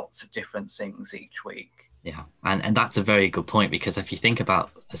do lots of different things each week. Yeah, and that's a very good point, because if you think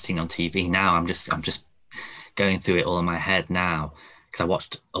about a scene on TV now, I'm just going through it all in my head now, because I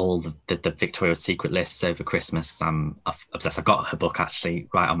watched all the Victoria's Secret lists over Christmas. I'm obsessed. I've got her book actually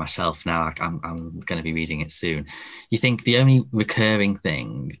right on my shelf now. I'm going to be reading it soon. You think the only recurring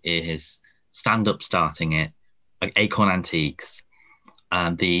thing is Stand Up starting it, like Acorn Antiques.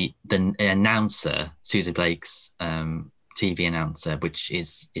 The announcer, Susie Blake's TV announcer, which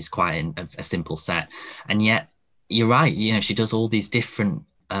is quite a simple set, and yet you're right. You know, she does all these different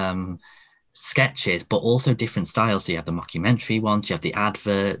sketches, but also different styles. So you have the mockumentary ones, you have the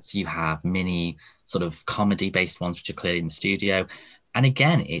adverts, you have mini sort of comedy based ones, which are clearly in the studio. And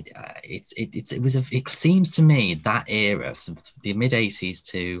again, it seems to me that era, so the mid '80s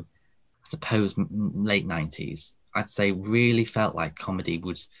to I suppose late '90s. I'd say really felt like comedy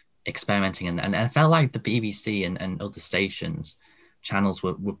was experimenting, and I felt like the BBC and other channels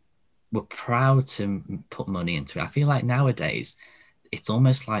were proud to put money into it. I feel like nowadays it's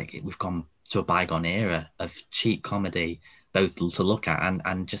almost like we've gone to a bygone era of cheap comedy, both to look at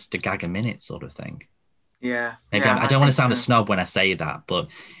and just a gag a minute sort of thing. Yeah. Maybe I don't want to sound a snob when I say that, but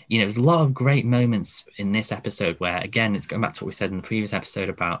you know, there's a lot of great moments in this episode where, again, it's going back to what we said in the previous episode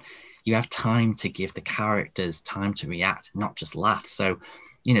about you have time to give the characters time to react, not just laugh. So,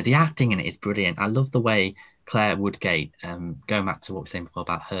 you know, the acting in it is brilliant. I love the way Claire Woodgate, going back to what we were saying before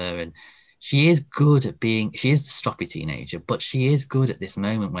about her, and she is good at she is the stroppy teenager, but she is good at this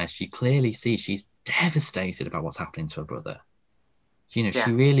moment where she clearly sees she's devastated about what's happening to her brother. You know,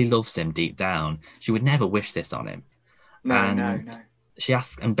 she really loves him deep down. She would never wish this on him. No. She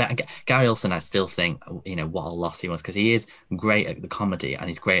asks, and Gary Olsen, I still think, you know, what a loss he was, because he is great at the comedy and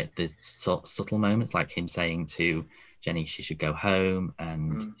he's great at the subtle moments, like him saying to Jenny she should go home,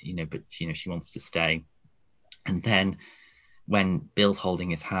 and you know, but you know, she wants to stay. And then when Bill's holding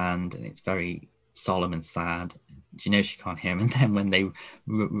his hand and it's very solemn and sad, you know, she can't hear him. And then when they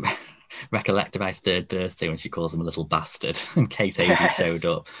recollect about his 3rd birthday, when she calls him a little bastard and Kate Avey showed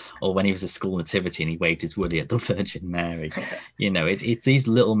up, or when he was a school nativity and he waved his woolly at the Virgin Mary. You know, it's these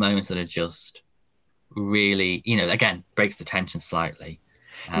little moments that are just really, you know, again, breaks the tension slightly.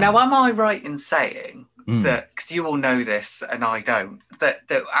 Now, am I right in saying that, because you all know this and I don't, that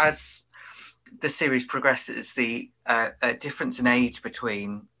as the series progresses, the difference in age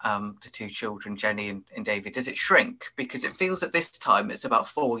between the 2 children, Jenny and David, does it shrink? Because it feels at this time it's about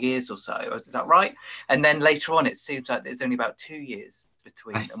 4 years or so. Is that right? And then later on, it seems like there's only about 2 years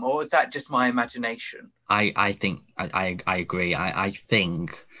between them. Or is that just my imagination? I think I agree. I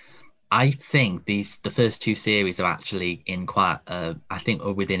think the first 2 series are actually in quite I think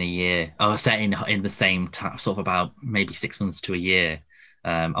are within a year, or set in the same time, sort of about maybe 6 months to a year.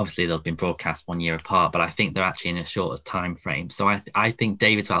 Obviously they've been broadcast 1 year apart, but I think they're actually in a shorter time frame. So I think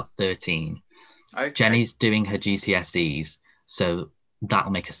David's about 13. Okay. Jenny's doing her GCSEs, so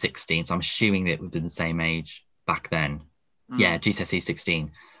that'll make her 16. So I'm assuming that it would be the same age back then. Yeah, GCSE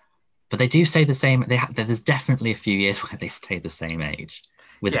 16. But they do stay the same. There's definitely a few years where they stay the same age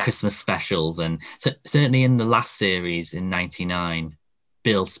with the Christmas specials. And so certainly in the last series in 99,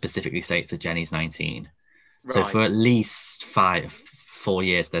 Bill specifically states that Jenny's 19. Right. So for at least 4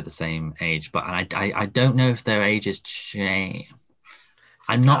 years, they're the same age. But I don't know if their ages change.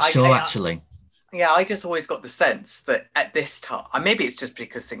 I'm not sure, actually. Yeah, I just always got the sense that at this time, and maybe it's just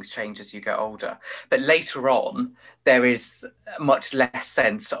because things change as you get older, but later on, there is much less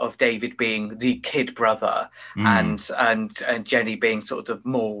sense of David being the kid brother and Jenny being sort of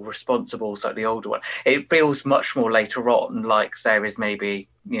more responsible, slightly older one. It feels much more later on like there is maybe,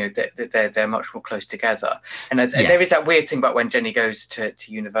 you know, they're much more close together. And there is that weird thing about when Jenny goes to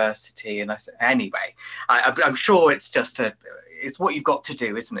university. And anyway, I'm sure it's just it's what you've got to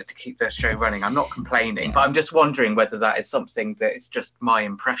do, isn't it, to keep the show running? I'm not complaining, but I'm just wondering whether that is something that is just my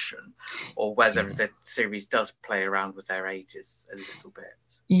impression, or whether the series does play around with their ages a little bit.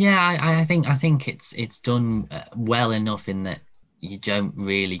 Yeah, I think it's done well enough in that you don't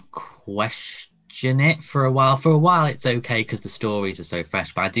really question question it for a while. For a while, it's okay because the stories are so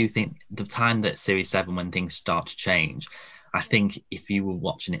fresh. But I do think the time that Series 7, when things start to change, I think if you were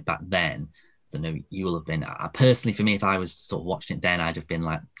watching it back then, I don't know, you will have been, personally for me, if I was sort of watching it then, I'd have been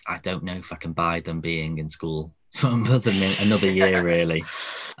like, I don't know if I can buy them being in school for another year, really.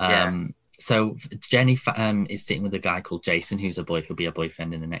 So Jenny is sitting with a guy called Jason, who'll be a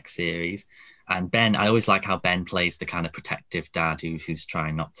boyfriend in the next series. And Ben, I always like how Ben plays the kind of protective dad who's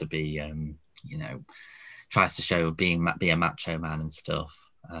trying not to be, tries to show be a macho man and stuff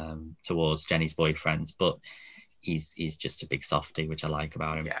towards Jenny's boyfriends, but he's just a big softie, which I like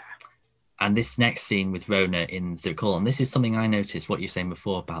about him. Yeah. And this next scene with Rona in Civic Hall, and this is something I noticed, what you're saying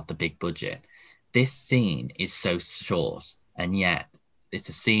before about the big budget. This scene is so short, and yet it's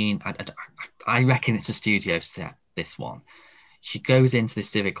a scene, I reckon it's a studio set, this one. She goes into the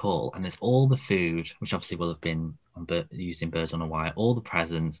Civic Hall and there's all the food, which obviously will have been used in Birds on a Wire, all the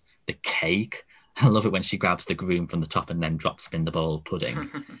presents, the cake. I love it when she grabs the groom from the top and then drops them in the bowl of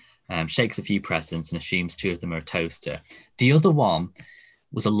pudding. Shakes a few presents and assumes 2 of them are a toaster. The other one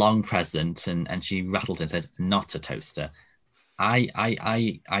was a long present and she rattled it and said, not a toaster.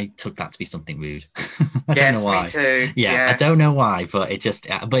 I took that to be something rude. I don't know why. Me too. Yeah, yes. I don't know why, but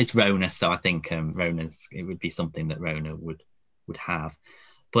it's Rona, so I think it would be something that Rona would have.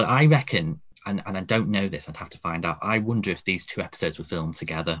 But I reckon, and I don't know this, I'd have to find out. I wonder if these 2 episodes were filmed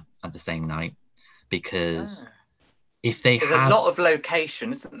together at the same night, because if there's a lot of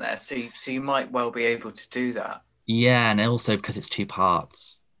location, isn't there? So you might well be able to do that. Yeah, and also because it's 2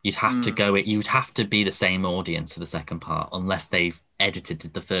 parts. You'd have to be the same audience for the second part, unless they've edited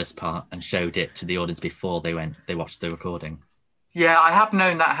the first part and showed it to the audience before they watched the recording. Yeah, I have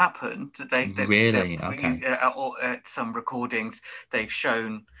known that happened. Really? Okay. At some recordings, they've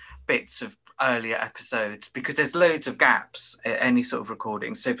shown bits of earlier episodes because there's loads of gaps at any sort of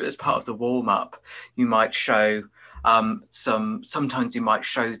recording. So as part of the warm-up, you might show sometimes you might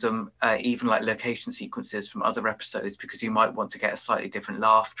show them even like location sequences from other episodes, because you might want to get a slightly different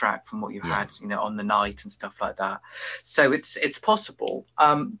laugh track from what you had on the night and stuff like that. So it's possible,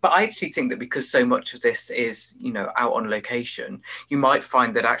 but I actually think that because so much of this is out on location, you might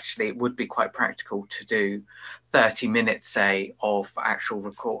find that actually it would be quite practical to do 30 minutes say of actual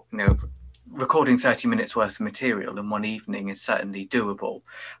recording 30 minutes worth of material in one evening is certainly doable.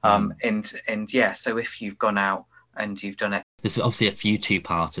 So if you've gone out and you've done it, there's obviously a few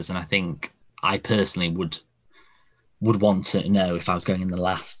 2-parters, and I think I personally would want to know, if I was going in the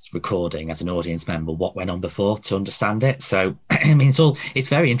last recording as an audience member, what went on before to understand it. So I mean, it's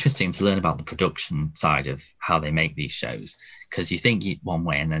very interesting to learn about the production side of how they make these shows, because you think one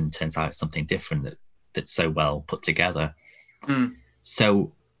way and then it turns out it's something different that's so well put together.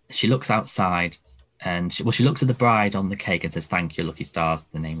 So she looks outside and she looks at the bride on the cake and says, "Thank you, Lucky Stars,"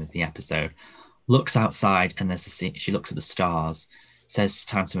 the name of the episode. Looks outside and there's a scene, she looks at the stars, says it's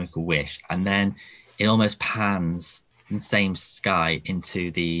time to make a wish, and then it almost pans in the same sky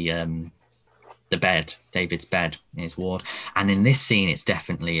into the bed, David's bed in his ward. And in this scene, it's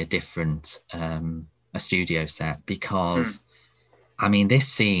definitely a different a studio set, because I mean, this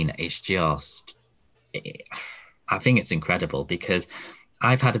scene is just, I think it's incredible, because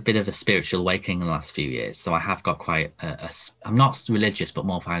I've had a bit of a spiritual awakening in the last few years. So I have got quite I'm not religious, but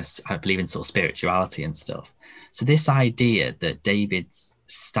more I believe in sort of spirituality and stuff. So this idea that David's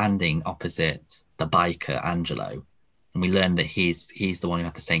standing opposite the biker, Angelo, and we learn that he's the one who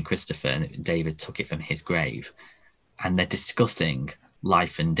had the St. Christopher, and David took it from his grave, and they're discussing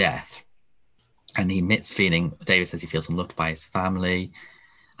life and death. And he admits David says he feels unloved by his family.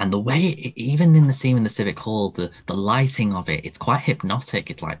 And the way, even in the scene in the Civic Hall, the lighting of it's quite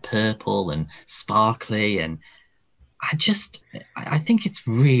hypnotic. It's like purple and sparkly. And I think it's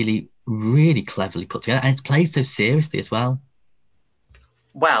really, really cleverly put together. And it's played so seriously as well.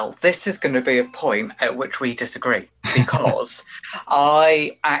 Well, this is going to be a point at which we disagree, because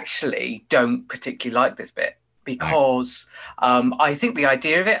I actually don't particularly like this bit, because I think the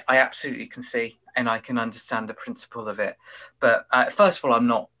idea of it, I absolutely can see, and I can understand the principle of it. But first of all, I'm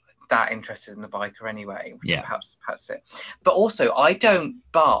not that interested in the biker anyway, which perhaps it. But also, I don't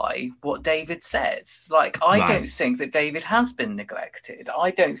buy what David says. Like, I don't think that David has been neglected.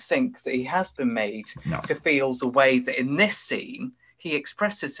 I don't think that he has been made to feel the way that in this scene he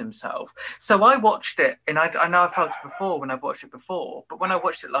expresses himself. So I watched it, and I know I've felt it before when I've watched it before, but when I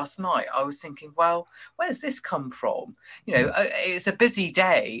watched it last night, I was thinking, well, where's this come from? It's a busy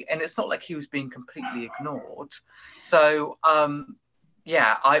day, and it's not like he was being completely ignored. So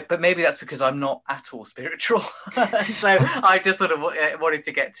but maybe that's because I'm not at all spiritual, so I just sort of wanted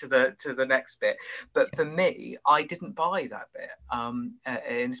to get to the next bit. But for me, I didn't buy that bit, and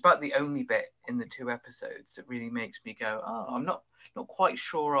it's about the only bit in the 2 episodes that really makes me go, oh, I'm not quite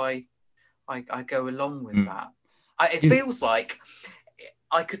sure I go along with that. It feels like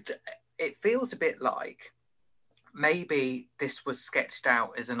it feels a bit like maybe this was sketched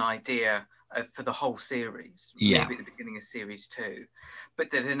out as an idea for the whole series, maybe at the beginning of series 2, but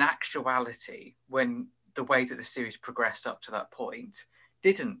that in actuality, when the way that the series progressed up to that point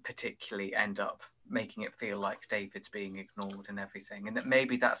didn't particularly end up making it feel like David's being ignored and everything, and that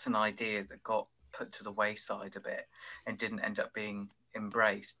maybe that's an idea that got put to the wayside a bit and didn't end up being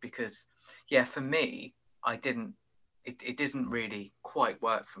embraced. Because for me, it doesn't really quite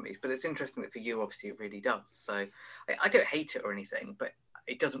work for me, but it's interesting that for you, obviously, it really does. So I don't hate it or anything, but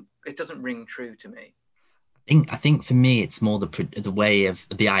it doesn't ring true to me. I think for me, it's more the way of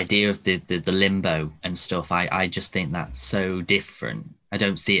the idea of the limbo and stuff. I just think that's so different. I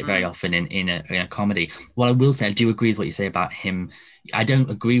don't see it very often in a comedy. What I will say, I do agree with what you say about him. I don't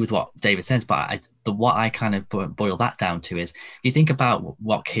agree with what David says, but what I kind of boil that down to is, if you think about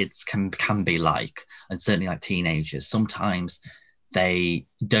what kids can be like, and certainly like teenagers, sometimes they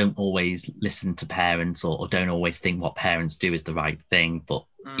don't always listen to parents or don't always think what parents do is the right thing. But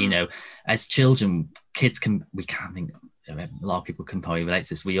you know, as children, we can't think. A lot of people can probably relate to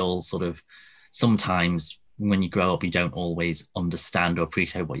this. We all sort of sometimes, when you grow up, you don't always understand or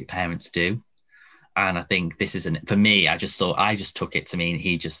appreciate what your parents do. And I think this isn't, for me, I just took it to mean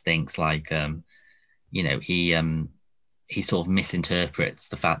he just thinks like, he sort of misinterprets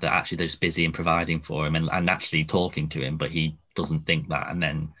the fact that actually they're just busy and providing for him and actually talking to him, but he doesn't think that. And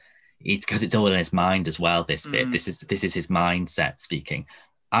then it's because it's all in his mind as well. This bit, this is his mindset speaking.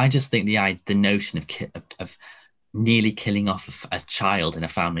 I just think the notion of nearly killing off a child in a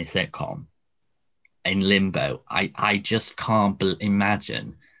family sitcom in Limbo, I just can't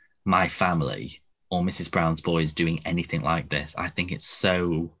imagine my family or Mrs. Brown's Boys doing anything like this. I think it's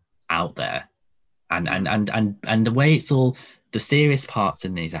so out there, and the way it's all, the serious parts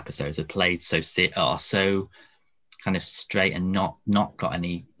in these episodes are played are so kind of straight and not got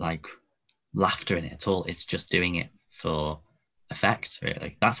any like laughter in it at all. It's just doing it for effect,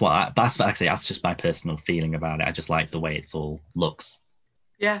 really. That's just my personal feeling about it. I just like the way it's all looks.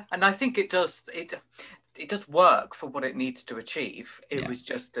 Yeah, and I think it does work for what it needs to achieve. It was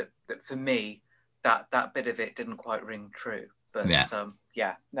just that for me, that bit of it didn't quite ring true. But no,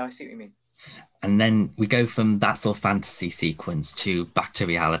 I see what you mean. And then we go from that sort of fantasy sequence back to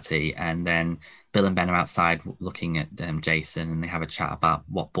reality, and then Bill and Ben are outside looking at Jason, and they have a chat about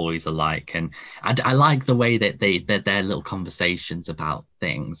what boys are like. And I like the way that their little conversations about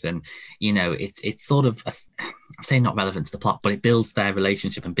things, and you know, it's sort of, I'm saying not relevant to the plot, but it builds their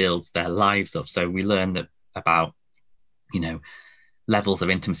relationship and builds their lives up. So we learn about, you know, levels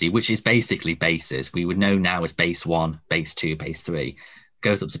of intimacy, which is basically bases. We would know now as base 1, base 2, base 3.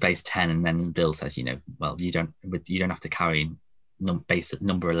 Goes up to base 10, and then Bill says, you know, well, you don't have to carry base at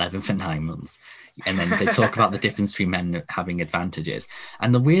number 11 for 9 months. And then they talk about the difference between men having advantages.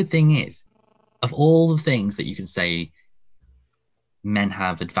 And the weird thing is, of all the things that you can say men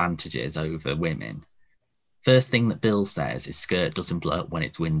have advantages over women, first thing that Bill says is skirt doesn't blow up when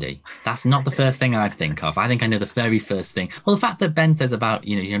it's windy. That's not the first thing I think of. I think I know the very first thing. Well, the fact that Ben says about,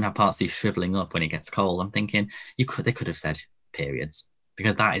 you know, you don't have parts of you shriveling up when it gets cold, I'm thinking they could have said periods,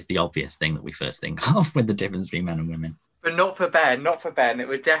 because that is the obvious thing that we first think of with the difference between men and women. But not for Ben. It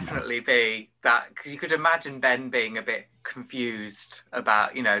would definitely be that, because you could imagine Ben being a bit confused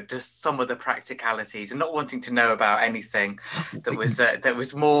about, you know, just some of the practicalities and not wanting to know about anything that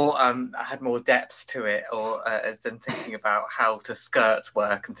was more had more depth to it, or than thinking about how skirts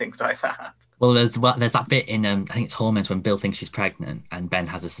work and things like that. Well, there's that bit in I think it's Hormones, when Bill thinks she's pregnant and Ben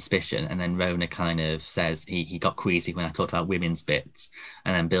has a suspicion, and then Rona kind of says he got queasy when I talked about women's bits,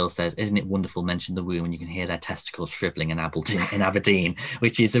 and then Bill says, "Isn't it wonderful? Mention the womb, and you can hear their testicles shriveling in Aberdeen,"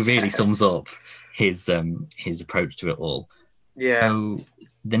 which is really sums up his approach to it all. Yeah. So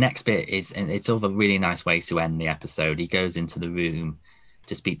the next bit is, and it's sort of a really nice way to end the episode. He goes into the room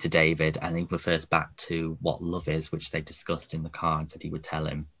to speak to David, and he refers back to what love is, which they discussed in the car and said he would tell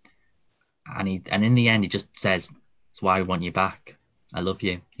him. And in the end, he just says, "That's why I want you back. I love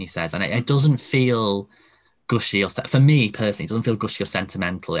you," he says. And it doesn't feel gushy, or for me personally, it doesn't feel gushy or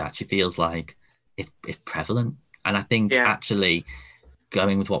sentimental. It actually feels like it's prevalent. And I think actually,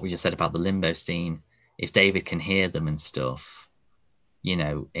 going with what we just said about the limbo scene, if David can hear them and stuff, you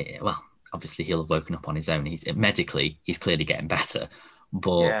know, well, obviously he'll have woken up on his own. He's clearly getting better.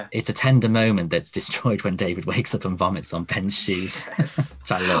 but Yeah. it's a tender moment that's destroyed when David wakes up and vomits on Ben's shoes. Yes.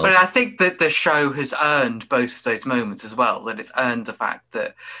 Which I love. Well, I think that the show has earned both of those moments as well, that it's earned the fact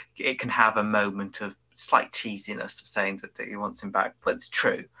that it can have a moment of slight cheesiness of saying that he wants him back, but it's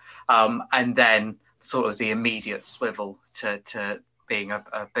true. And then sort of the immediate swivel to being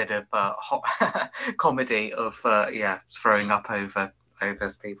a bit of a hot comedy of throwing up over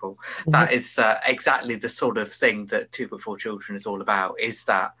people. That is exactly the sort of thing that Two But Four Children is all about, is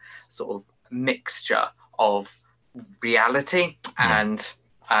that sort of mixture of reality and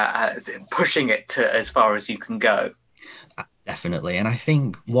pushing it to as far as you can go. Definitely. And I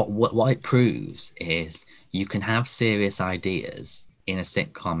think what it proves is you can have serious ideas in a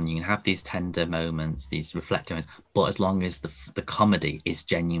sitcom, and you can have these tender moments, these reflective moments, but as long as the comedy is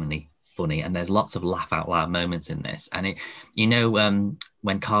genuinely funny, and there's lots of laugh out loud moments in this. And it,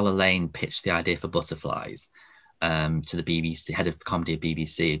 when Carla Lane pitched the idea for Butterflies to the BBC head of comedy at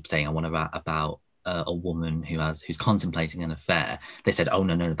BBC, saying, I want to write about a woman who's contemplating an affair, they said, oh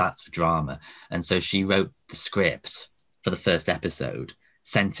no, that's for drama. And so she wrote the script for the first episode,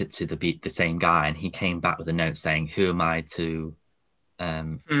 sent it to the same guy, and he came back with a note saying, who am I to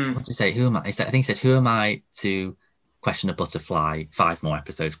what did he say? Who am I? I think he said, who am I to question a butterfly? 5 more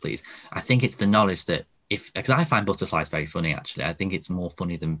episodes, please. I think it's the knowledge that because I find Butterflies very funny, actually. I think it's more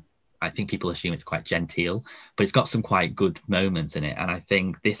funny than, I think people assume it's quite genteel, but it's got some quite good moments in it. And I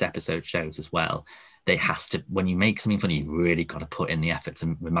think this episode shows as well that it has to, when you make something funny, you've really got to put in the effort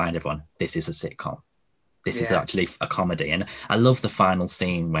to remind everyone, this is a sitcom. This is actually a comedy. And I love the final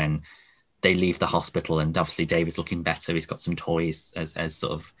scene when they leave the hospital, and obviously David's looking better. He's got some toys as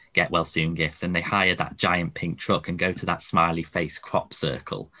sort of get well soon gifts, and they hire that giant pink truck and go to that smiley face crop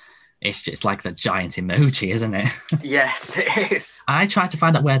circle. It's just like the giant emoji, isn't it? Yes, it is. I tried to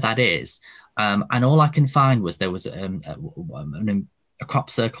find out where that is, and all I can find was there was a crop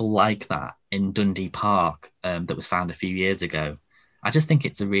circle like that in Dundee Park that was found a few years ago. I just think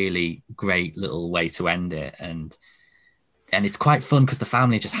it's a really great little way to end it, and it's quite fun because the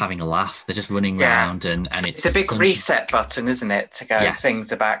family are just having a laugh. They're just running around, and it's a big reset button, isn't it, to go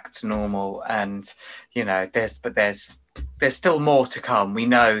things are back to normal. And there's still more to come. We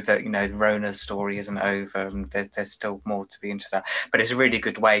know that the Rona story isn't over, and there's still more to be interested. But it's a really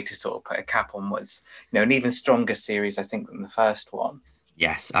good way to sort of put a cap on what's an even stronger series, I think, than the first one.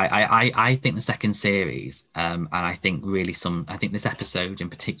 Yes, I think the second series, and I think this episode in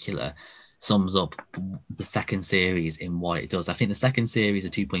particular sums up the second series in what it does. I think the second series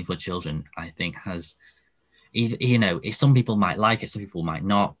of 2.4 Children, I think, has, if some people might like it, some people might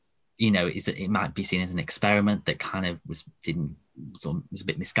not. It might be seen as an experiment that kind of was a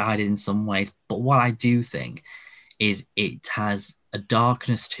bit misguided in some ways. But what I do think is it has a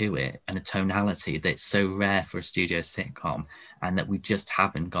darkness to it and a tonality that's so rare for a studio sitcom, and that we just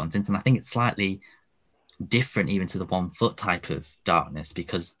haven't gotten into. And I think it's slightly different even to the One Foot type of darkness,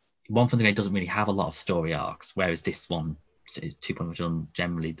 because One Foot doesn't really have a lot of story arcs, whereas this one, 2.1 Children,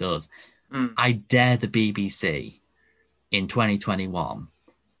 generally does. I dare the BBC in 2021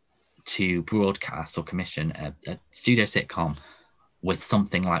 to broadcast or commission a studio sitcom with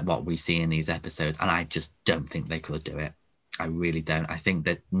something like what we see in these episodes, and I just don't think they could do it. I really don't. I think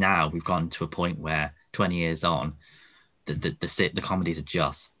that now we've gone to a point where 20 years on, the comedies are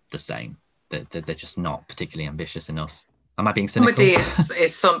just the same. They're just not particularly ambitious enough. Am I being cynical? Comedy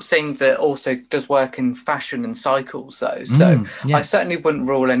is something that also does work in fashion and cycles, though. So I certainly wouldn't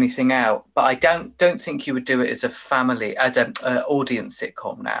rule anything out. But I don't think you would do it as an audience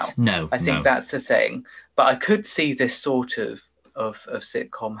sitcom now. No, I think that's the thing. But I could see this sort of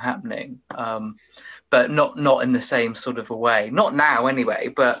sitcom happening, but not in the same sort of a way. Not now, anyway.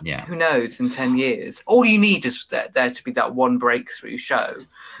 But who knows? In 10 years, all you need is there to be that one breakthrough show.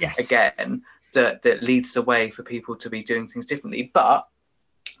 Yes. Again. That leads the way for people to be doing things differently. But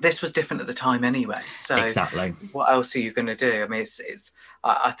this was different at the time anyway. So exactly, what else are you going to do? I mean,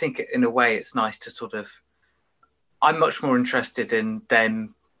 I think in a way it's nice to sort of, I'm much more interested in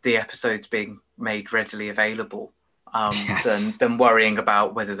them, the episodes being made readily available than worrying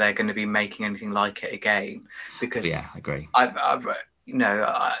about whether they're going to be making anything like it again. Because I agree.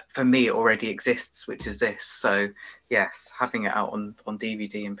 For me, it already exists, which is this. So yes, having it out on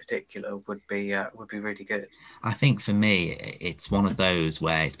DVD in particular would be really good. I think for me, it's one of those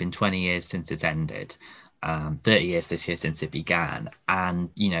where it's been 20 years since it's ended, 30 years this year since it began, and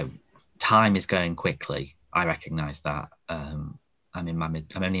time is going quickly. I recognise that. I'm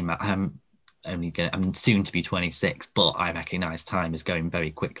soon to be 26, but I recognise time is going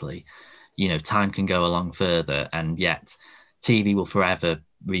very quickly. Time can go along further, and yet TV will forever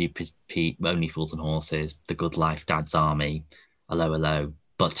repeat Only Fools and Horses, The Good Life, Dad's Army, hello,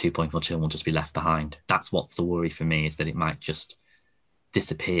 but 2.4 children will just be left behind. That's what's the worry for me, is that it might just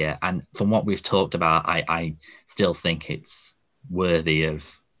disappear. And from what we've talked about, I still think it's worthy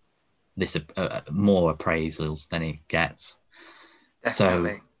of this more appraisals than it gets.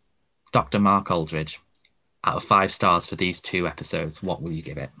 Definitely. So, Dr. Mark Aldridge, out of 5 stars for these 2 episodes, what will you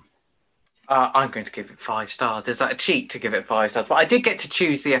give it? I'm going to give it 5 stars. Is that a cheat to give it 5 stars? But I did get to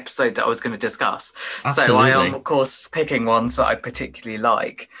choose the episode that I was going to discuss. Absolutely. So I am, of course, picking ones that I particularly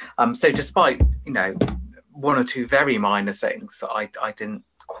like. So despite, 1 or 2 very minor things that I didn't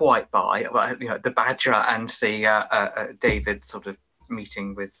quite buy, the Badger and the David sort of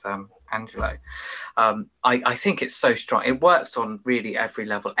meeting with Angelo, I think it's so strong. It works on really every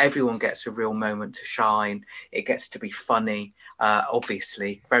level. Everyone gets a real moment to shine. It gets to be funny,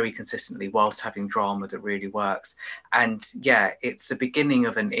 obviously, very consistently, whilst having drama that really works. And yeah, it's the beginning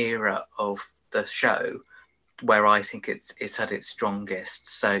of an era of the show where I think it's at its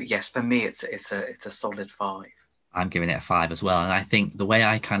strongest. So yes, for me, it's a solid 5. I'm giving it a 5 as well. And I think the way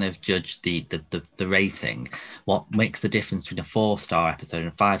I kind of judge the rating, what makes the difference between a 4-star episode and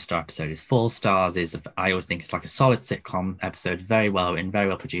a 5-star episode is 4 stars is, I always think it's like a solid sitcom episode, very well written, very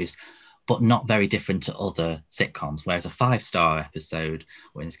well produced, but not very different to other sitcoms. Whereas a 5-star episode,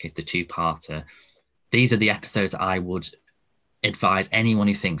 or in this case, the 2-parter, these are the episodes I would advise anyone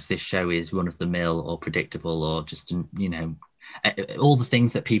who thinks this show is run of the mill or predictable or just, all the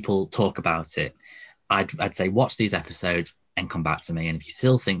things that people talk about it. I'd say watch these episodes and come back to me. And if you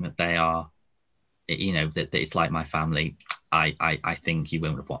still think that they are, that it's like My Family, I think you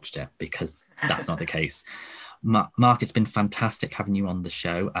won't have watched it, because that's not the case. Mark, it's been fantastic having you on the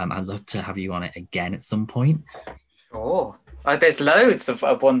show. I'd love to have you on it again at some point. Sure. There's loads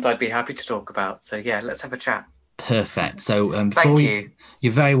of ones I'd be happy to talk about. So yeah, let's have a chat. Perfect. So thank you.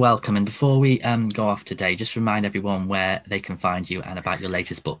 You're very welcome. And before we go off today, just remind everyone where they can find you and about your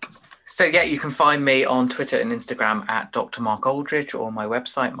latest book. So yeah, you can find me on Twitter and Instagram at Dr. Mark Aldridge, or my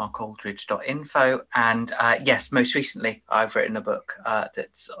website, markaldridge.info. And yes, most recently, I've written a book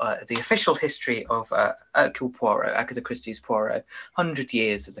that's the official history of Hercule Poirot, Agatha Christie's Poirot, 100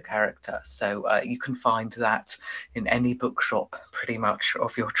 years of the character. So you can find that in any bookshop, pretty much,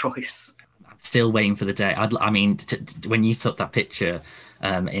 of your choice. I'm still waiting for the day. When you took that picture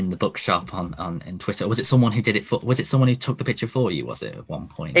in the bookshop on Twitter, was it someone who did it for? Was it someone who took the picture for you? Was it at one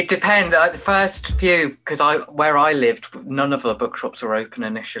point? It depends. The first few, because where I lived, none of the bookshops were open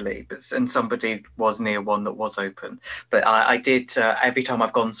initially, and somebody was near one that was open. But I did every time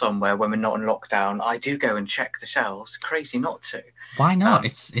I've gone somewhere when we're not in lockdown, I do go and check the shelves. Crazy not to. Why not?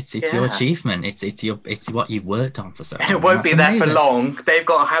 It's your achievement. It's what you've worked on for so long. And it won't be there for long. They've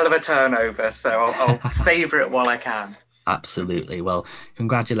got a hell of a turnover, so I'll savour it while I can. Absolutely. Well,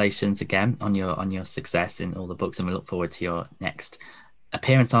 congratulations again on your success in all the books, and we look forward to your next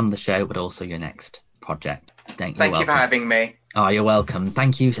appearance on the show, but also your next project. Thank you for having me. Oh, you're welcome.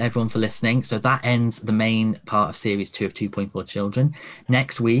 Thank you everyone for listening. So that ends the main part of series 2 of 2.4 Children.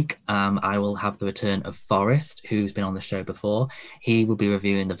 Next week, I will have the return of Forrest, who's been on the show before. He will be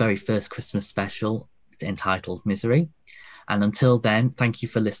reviewing the very first Christmas special entitled Misery. And until then, thank you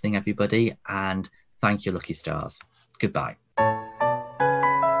for listening, everybody, and thank you, Lucky Stars. Goodbye.